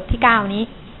ในบทที่ 9 นี้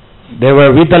They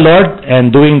were with the Lord and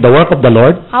doing the work of the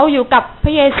Lord, เขาอยู่กับพ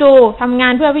ระเยซูทำงา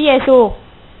นเพื่อพระเยซู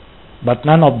but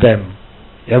none of them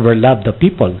ever loved the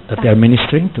people that they are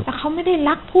ministering to. แต่เขาไม่ได้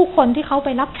รักผู้คนที่เขาไป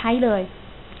รับใช้เลย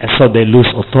And so they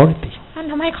lose authority. นั่น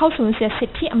ทำให้เขาสูญเสียสิ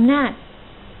ทธิอำนาจ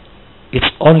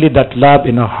It's only that love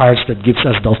in our hearts that gives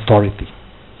us the authority.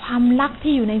 ความรัก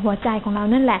ที่อยู่ในหัวใจของเรา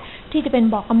นั่นแหละที่จะเป็น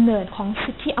บ่อกกำเนิดของ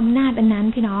สิทธิอำนาจอันนั้น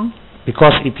พี่น้อง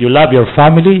Because if you love your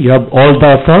family, you have all the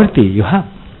authority you have.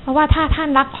 เพราะว่าถ้าท่าน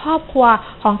รักครอบครัว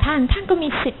ของท่านก็มี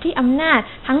สิทธิอำนาจ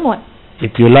ทั้งหมด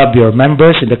If you love your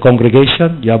members in the congregation,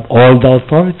 you have all the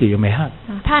authority you may have.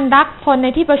 ท่านรักคนใน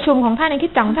ที่ประชุมของท่านในคริ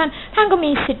สตจักรของท่านท่านก็มี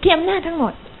สิทธิอำนาจทั้งหม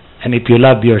ด And if you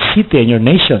love your city and your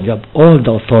nation, you have all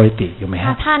the authority you may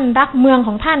ถ้า have. ท่านรักเมืองข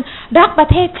องท่านรักประ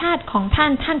เทศชาติของท่า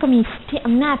นท่านก็มีสิทธิอ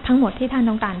ำนาจทั้งหมดที่ท่าน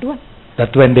ต้องการด้วย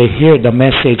That when they hear the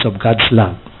message of God's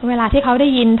love, เวลาที่เขาได้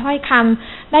ยินถ้อยค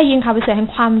ำได้ยินข่าวประเสริฐแห่ง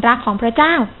ความรักของพระเจ้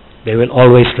า they will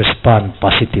always respond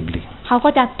positively. เขาก็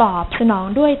จะตอบสนอง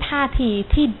ด้วยท่าที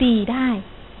ที่ดีได้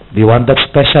Do you want that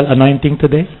special anointing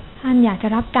today? ท่านอยากจะ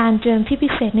รับการเจิมที่พิ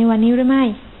เศษในวันนี้หรือไม่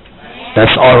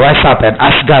Let's all rise up and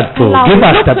ask God to เรา give ลุ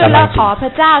us ก that ขึ้นแล้วขอ anointing. พร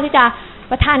ะเจ้าที่จะ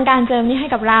ประทานการเจิมนี้ให้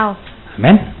กับเรา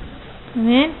Amen? อาเ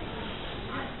มน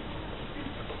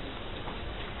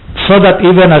So that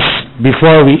even as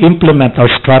before we implement our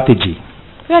strategy,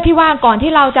 เพื่อที่ว่าก่อน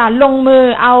ที่เราจะลงมือ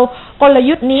เอากล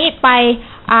ยุทธ์นี้ไป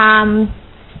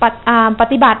ป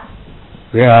ฏิบัติ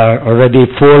we are already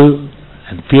full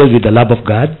and filled with the love of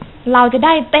God. เราจะไ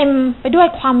ด้เต็มไปด้วย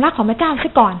ความรักของพระเจ้าซะ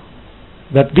ก่อน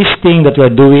That this thing that we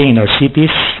are doing in our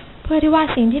cities เพื่อที่ว่า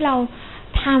สิ่งที่เรา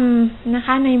ทำนะค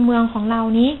ะในเมืองของเรา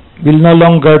นี้ will no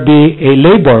longer be a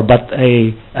labor but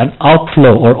an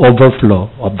outflow or overflow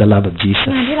of the love of Jesus.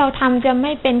 งานที่เราทำจะไ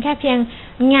ม่เป็นแค่เพียง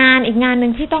งานอีกงานหนึ่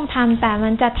งที่ต้องทำแต่มั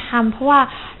นจะทำเพราะว่า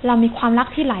เรามีความรัก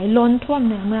ที่ไหลล้นท่วมเ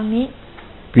หนือเมืองนี้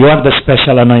If you want the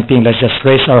special anointing, let's just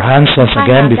raise our hands once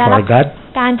again before God.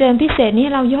 การเจิมพิเศษนี้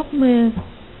เรายกมือ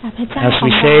พระเจ้า As ของ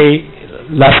we เรา say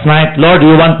last night, Lord,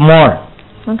 we want more.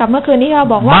 เหมือนกับเมื่อคืนนี้เรา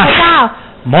บอกว่า Much. พระเจ้า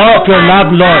More of your love,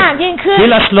 มาก Lord. ยิ่งขึ้น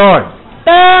Fill us, Lord. เ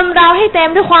ติมเราให้เต็ม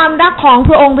ด้วยความรักของพ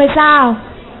ระองค์พระเจ้า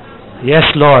Yes,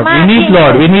 Lord. We มากยิ่ need, ง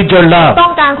Lord. We need your love. ต้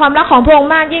องการความรักของพระองค์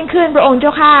มากยิ่งขึ้นพระองค์เจ้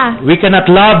าค่ะ We cannot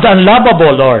love the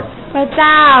unlovable, Lord. พระเ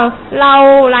จ้าเรา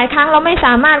หลายครั้งเราไม่ส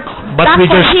ามารถ But รัก with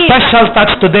คน your ที่ special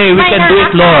touch today, we ไม่ can น่า do รั it,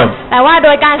 ก Lord. แต่ว่าโด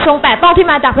ยการทรงแตะต้องที่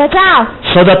มาจากพระเจ้า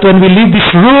So that when we leave this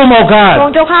room, oh พระอง God,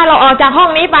 ค์เจ้าค่ะเราออกจากห้อง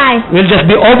นี้ไป we'll just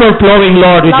be overflowing,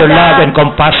 Lord, with your love and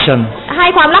compassion. ให้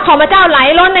ความรักของพระเจ้าไหล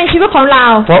ล้นในชีวิตของเรา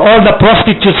For all the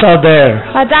prostitutes out there,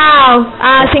 พระเจ้า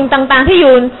สิ่งต่างๆที่อ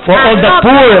ยู่ For all the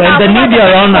poor and the needy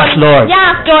around us, Lord. ยา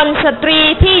กจนสตรี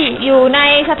ที่อยู่ใน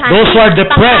สถาน Those who are ที่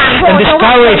depressed ต่างๆ and พระองค์เจ้าว่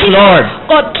า discouraged, คนที่ Lord.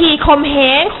 กดขี่ข่มเห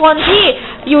งคนที่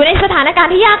อยู่ในสถานการ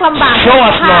ณ์ที่ยากลำบาก show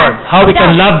us, Lord, how we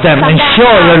can love them and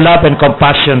show your love and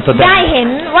compassion to ได้ them. เห็น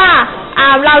ว่า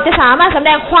เราจะสามารถแสด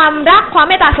งความรักความ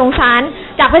เมตตาสงสาร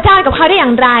จากพระเจ้ากับเขาได้อย่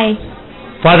างไร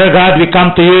Father God, we come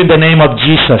to you in the name of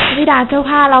Jesus, บิดาเจ้า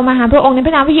ข้าเรามาหาพระองค์ในพ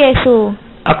ระนามพระเยซู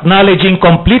acknowledging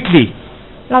completely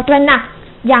เราตระหนัก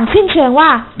อย่างสิ้นเชิงว่า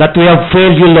that we have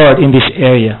failed you, Lord, in this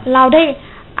area. เราได้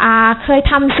เคย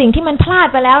ทำสิ่งที่มันพลาด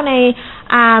ไปแล้วใน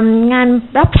งาน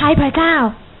รับใช้พระเจ้า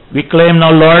We claim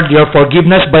now, Lord, your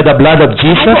forgiveness by the blood of ให้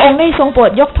Jesus, พระองค์ได้ทรงโปร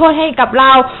ดยกโทษให้กับเร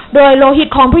าโดยโลหิต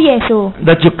ของพระเยซู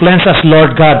that you cleanse us,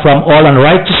 Lord God, from all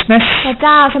unrighteousness, พระเ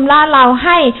จ้าชำระเราใ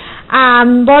ห้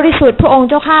บริสุทธิ์พระองค์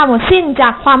เจ้าข้าหมดสิ้นจา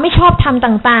กความไม่ชอบธรรม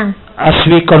ต่าง as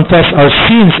we confess our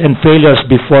sins and failures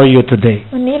before you today.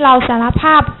 ๆวันนี้เราสารภ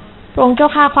าพพระองค์เจ้า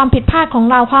ข้าความผิดพลาดของ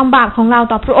เราความบาปของเรา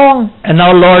ต่อพระองค์ And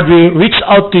now, Lord, we reach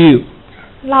out to you.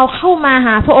 เราเข้ามาห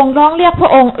าพระองค์ร้องเรียกพร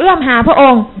ะองค์เอื้อมหาพระอ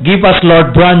งค์ Give us, Lord,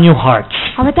 brand new hearts.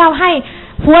 ขอพระเจ้าให้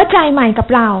หัวใจใหม่กับ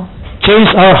เรา Change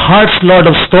our hearts, Lord,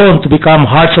 of stone to become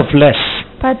hearts of flesh.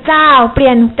 พระเจ้าเป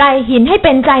ลี่ยนใจหินให้เ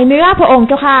ป็นใจเนื้อพระองค์เ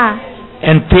จ้าค่ะ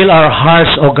And fill our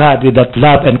hearts, O God, with that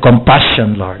love and compassion,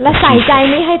 Lord. และใส่ใจ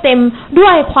นี้ให้เต็มด้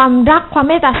วยความรักความ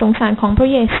เมตตาสงสารของพระ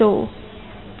เยซู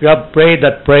If you have prayed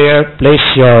that prayer, place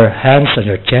your hands on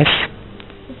your chest.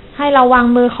 ให้เราวาง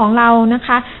มือของเรานะค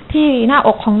ะที่หน้าอ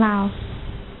กของเรา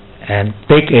And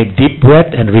take a deep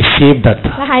breath and receive that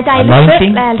และหายใจลึก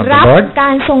anointing ๆและ from รั the บ Lord. กา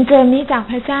รทรงเจิมนี้จาก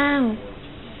พระเจ้า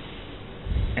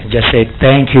And just say,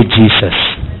 thank you, Jesus,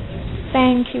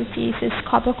 Thank you Jesus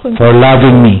ขอบพระคุณ for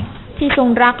loving me ที่ทรง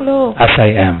รักลูก as I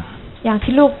am. อย่าง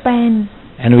ที่ลูกเป็น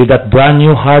And with that brand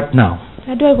new heart now, แล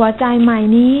ะด้วยหัวใจใหม่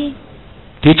นี้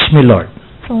teach me, Lord,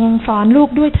 ทรงสอนลูก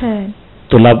ด้วยเถิด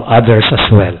to love others as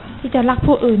well. ที่จะรัก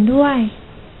ผู้อื่นด้วย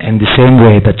In the same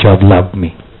way that you have loved me.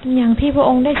 อย่างที่พระอ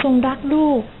งค์ได้ทรงรักลู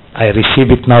ก I receive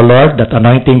it now, Lord, that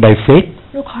anointing by faith,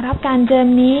 ลูกขอรับการเจิม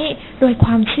นี้โดยคว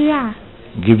ามเชื่อ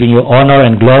giving you honor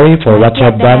and glory for what you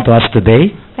have done to us today.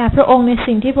 แต่พระองค์ใน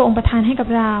สิ่งที่พระองค์ประทานให้กับ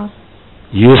เรา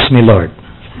Use me, Lord,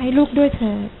 ใช้ลูกด้วยเ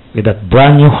ถิด with that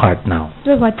brand new heart now.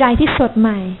 ด้วยหัวใจที่สดให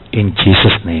ม่ In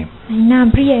Jesus' name. ในนาม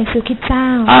พระเยซูคริสต์เจ้า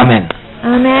Amen. อ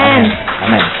าเมน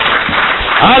Amen.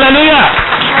 Hallelujah.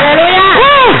 ฮาเลลูยา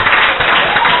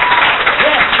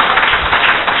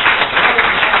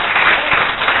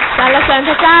สรรเสริญ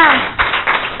พระเจ้า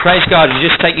Praise God. You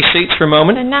just take your seats for a เชิ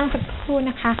moment. ญนั่งสักครู่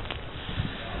นะคะ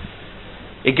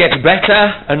It gets better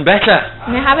and better. เห็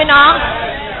นไหมคะพี่น้อง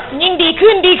ยิ่งดี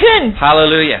ขึ้น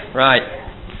Hallelujah. Right.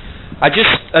 I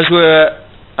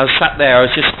was sat there, I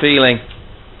was just feeling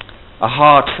a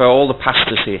heart for all the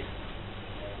pastors here.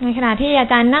 ในขณะที่อา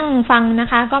จารย์นั่งฟังนะ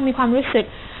คะก็มีความรู้สึก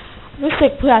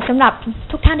เผื่อสำหรับ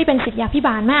ทุกท่านที่เป็นศิษยาภิบ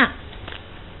าลมาก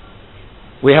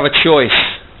We have a choice.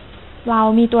 เรา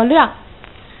มีตัวเลือก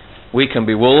We can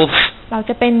be wolves. เรา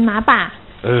จะเป็นหมาป่า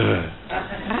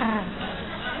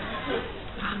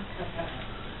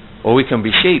Or we can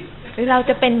be sheep. หรือเรา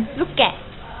จะเป็นลูกแกะ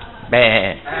Bear.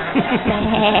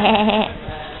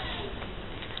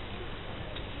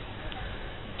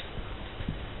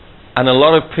 And a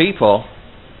lot of people,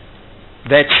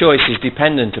 their choice is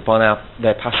dependent upon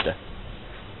their pastor.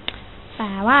 แ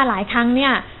ต่ว่าหลายครั้งเนี่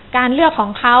ยการเลือกขอ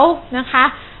งเขานะคะ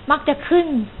มักจะขึ้น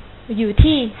อยู่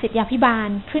ที่ศิษยาภิบาล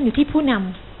ขึ้นอยู่ที่ผู้น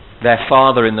ำ Their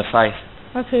father in the faith.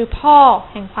 ก็คือพ่อ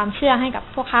แห่งความเชื่อให้กับ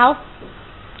พวกเขา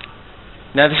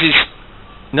Now this is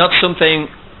not something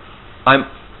I'm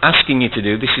asking you to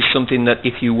do. This is something that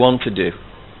if you want to do.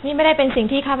 นี่ไม่ได้เป็นสิ่ง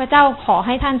ที่ข้าพเจ้าขอใ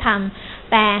ห้ท่านท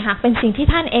ำแต่หากเป็นสิ่งที่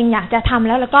ท่านเองอยากจะทำแ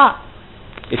ล้วก็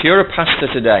If you're a pastor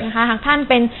today นะคะหากท่าน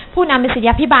เป็นผู้นำเป็นศิษย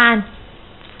าภิบาล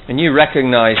and you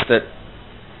recognize that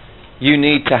you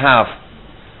need to have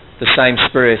the same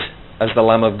spirit as the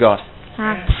Lamb of God. ห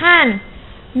ากท่าน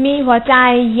มีหัวใจ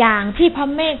อย่างที่พระ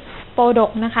เมสโปรด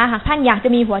กนะคะหากท่านอยากจะ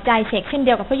มีหัวใจเฉกเช่นเ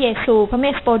ดียวกับพระเยซูพระเม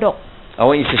สโปรดก I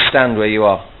want you to stand where you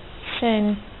are. เชิญ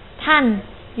ท่าน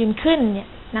ยืนขึ้นเนี่ย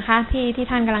นะคะที่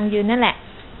ท่านกำลังยืนนั่นแหละ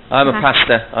I'm a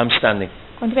pastor. I'm standing.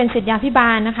 คนที่เป็นศิษยาภิบา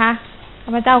ลนะคะข้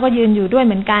าพเจ้าก็ยืนอยู่ด้วยเ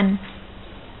หมือนกัน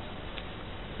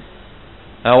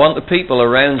I want the people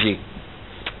around you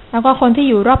แล้วก็คนที่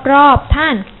อยู่รอบๆท่า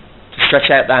น to stretch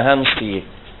out their hands to you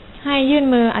ให้ยื่น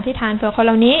มืออธิษฐานเผื่อคนเห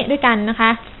ล่านี้ด้วยกันนะคะ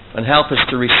and help us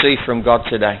to receive from God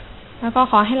today. แล้วก็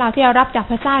ขอให้เราที่เรารับจาก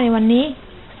พระเจ้าในวันนี้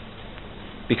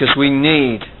Because we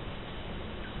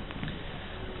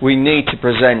need to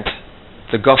present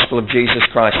the gospel of Jesus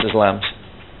Christ as lambs.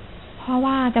 เพราะ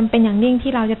ว่าจำเป็นอย่างยิ่ง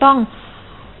ที่เราจะต้อง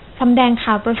สำแดง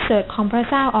ข่าวประเสริฐของพระ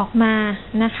เจ้าออกมา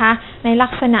นะคะในลั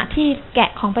กษณะที่แกะ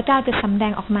ของพระเจ้าจะสำแด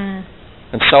งออกมา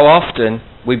And so often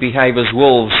we behave as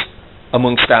wolves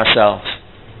amongst ourselves.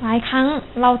 หลายครั้ง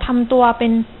เราทำตัวเป็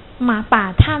นหมาป่า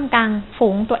ท่ามกลางฝู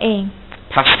งตัวเอง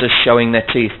Pastors showing their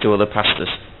teeth to other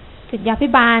pastors. ศิษยาภิ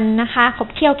บาลนะคะขบ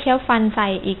เคี้ยวฟันใส่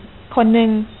อีกคนหนึ่ง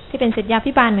ที่เป็นศิษยา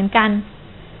ภิบาลเหมือนกัน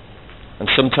And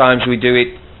sometimes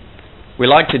we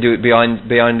like to do it behind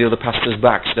the other pastors'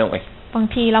 backs, don't we? บาง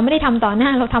ทีเราไม่ได้ทำต่อหน้า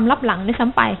เราทำลับหลังด้วยซ้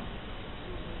ำไป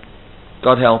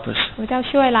God help us. พระเจ้า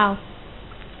ช่วยเรา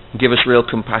Give us real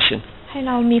compassion. ให้เ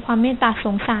รามีความเมตตาส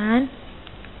งสาร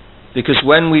Because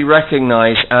when we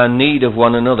recognize our need of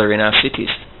one another in our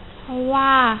cities, เพราะว่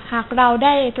าหากเราไ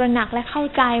ด้ตระหนักและเข้า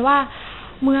ใจว่า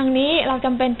เมืองนี้เราจ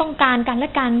ำเป็นต้องการกันแล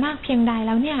ะกันมากเพียงใดแ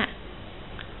ล้วเนี่ย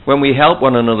when we help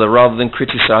one another rather than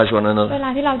criticize one เว another, ล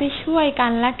าที่เราได้ช่วยกั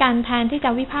นและกันแทนที่จะ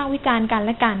วิพากษ์วิจารณ์กันแ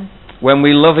ละกัน when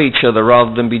we love each other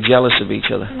rather than be jealous of each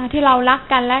other, เวลาที่เรารัก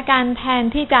กันและกันแทน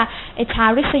ที่จะอิจฉา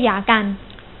ริษยากัน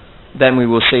then we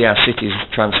will see our cities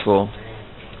transformed.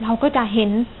 เราก็จะเห็น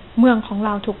เมืองของเร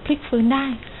าถูกพลิกฟื้นได้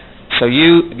So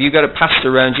you got a pastor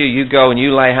around you, you go and you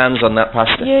lay hands on that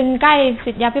pastor. ยืนใกล้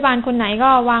ศิษยาภิบาลคนไหนก็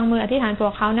วางมืออธิษฐานตัว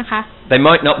เขานะคะ They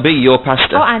might not be your เขา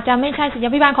pastor, อาจจะไม่ใช่ศิษย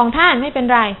าภิบาลของท่านไม่เป็น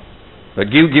ไร but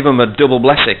you give them a double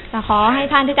blessing. แต่ขอให้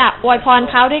ท่านที่จะอวยพร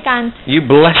เขาด้วยกัน You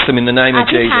bless them in the name อ of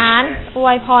ธิษฐาน Jesus. อ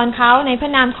วยพรเขาในพร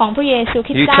ะนามของพระเยซูค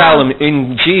ริส You ต์เจ้า tell them in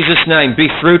Jesus' name, be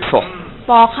fruitful.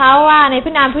 บอกเขาว่าในพร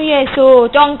ะนามพระเยซู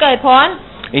จงเกิดผล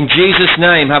In Jesus'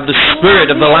 name, have the spirit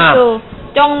of the พระเยซู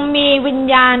Lamb. จงมีวิญ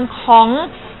ญาณของ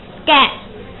แกะ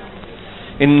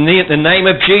In the name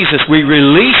of Jesus, we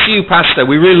release you, Pastor.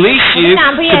 We release ใน you พระนา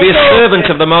มพระเย to be a ซู servant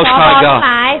of the Most ขอ High ทั้ง God. ห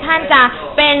ลายท่านจะ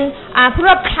เป็นผู้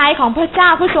รับใช้ของพระเจ้า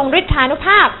ผู้ทรงฤทธานุภ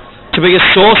าพ To be a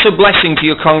source of blessing to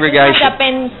your ท่านจะ congregation. เป็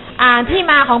นที่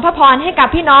มาของพระพรให้กับ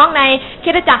พี่น้องในค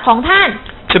ริสตจักรของท่าน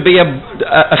To be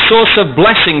a source of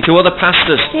blessing to other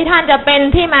pastors. ที่ท่านจะเป็น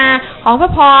ที่มาของพร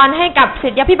ะพรให้กับศิ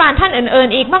ษยาภิบาลท่านอื่น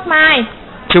ๆอีกมากมาย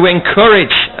To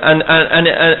encourage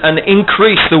and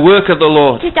increase the work of the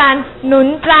Lord. ที่จะหนุน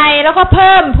ใจแล้วก็เ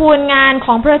พิ่มพูนงานข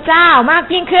องพระเจ้ามาก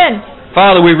ยิ่งขึ้น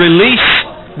Father, we release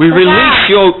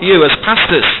you as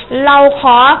pastors เราข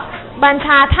อบัญช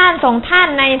าท่านส่งท่าน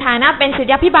ในฐานะเป็นศิษ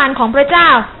ยาภิบาลของพระเจ้า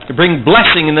to bring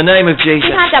blessing in the name of ที่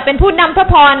Jesus. ท่านจะเป็นผู้นำพระ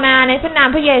พรมาในพระนาม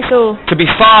พระเยซู To be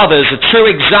fathers, a true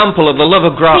example of the love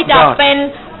of ที่จะ God. เป็น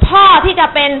พ่อที่จะ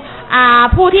เป็น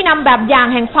ผู้ที่นำแบบอย่าง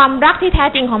แห่งความรักที่แท้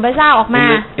จริงของพระเจ้าออกมา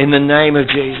In the name of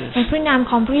Jesus. ในพระนาม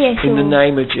ของพระเยซู In the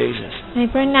name of Jesus. ใน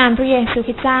พระนามพระเยซูค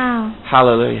ริสต์เจ้า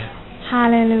Hallelujah. ฮา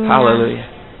เลลูยา Hallelujah.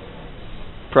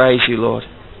 Praise you, Lord.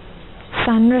 ส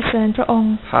รรเสริญพระอง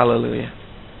ค์ Hallelujah.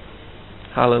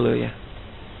 Hallelujah.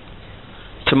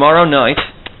 Tomorrow night,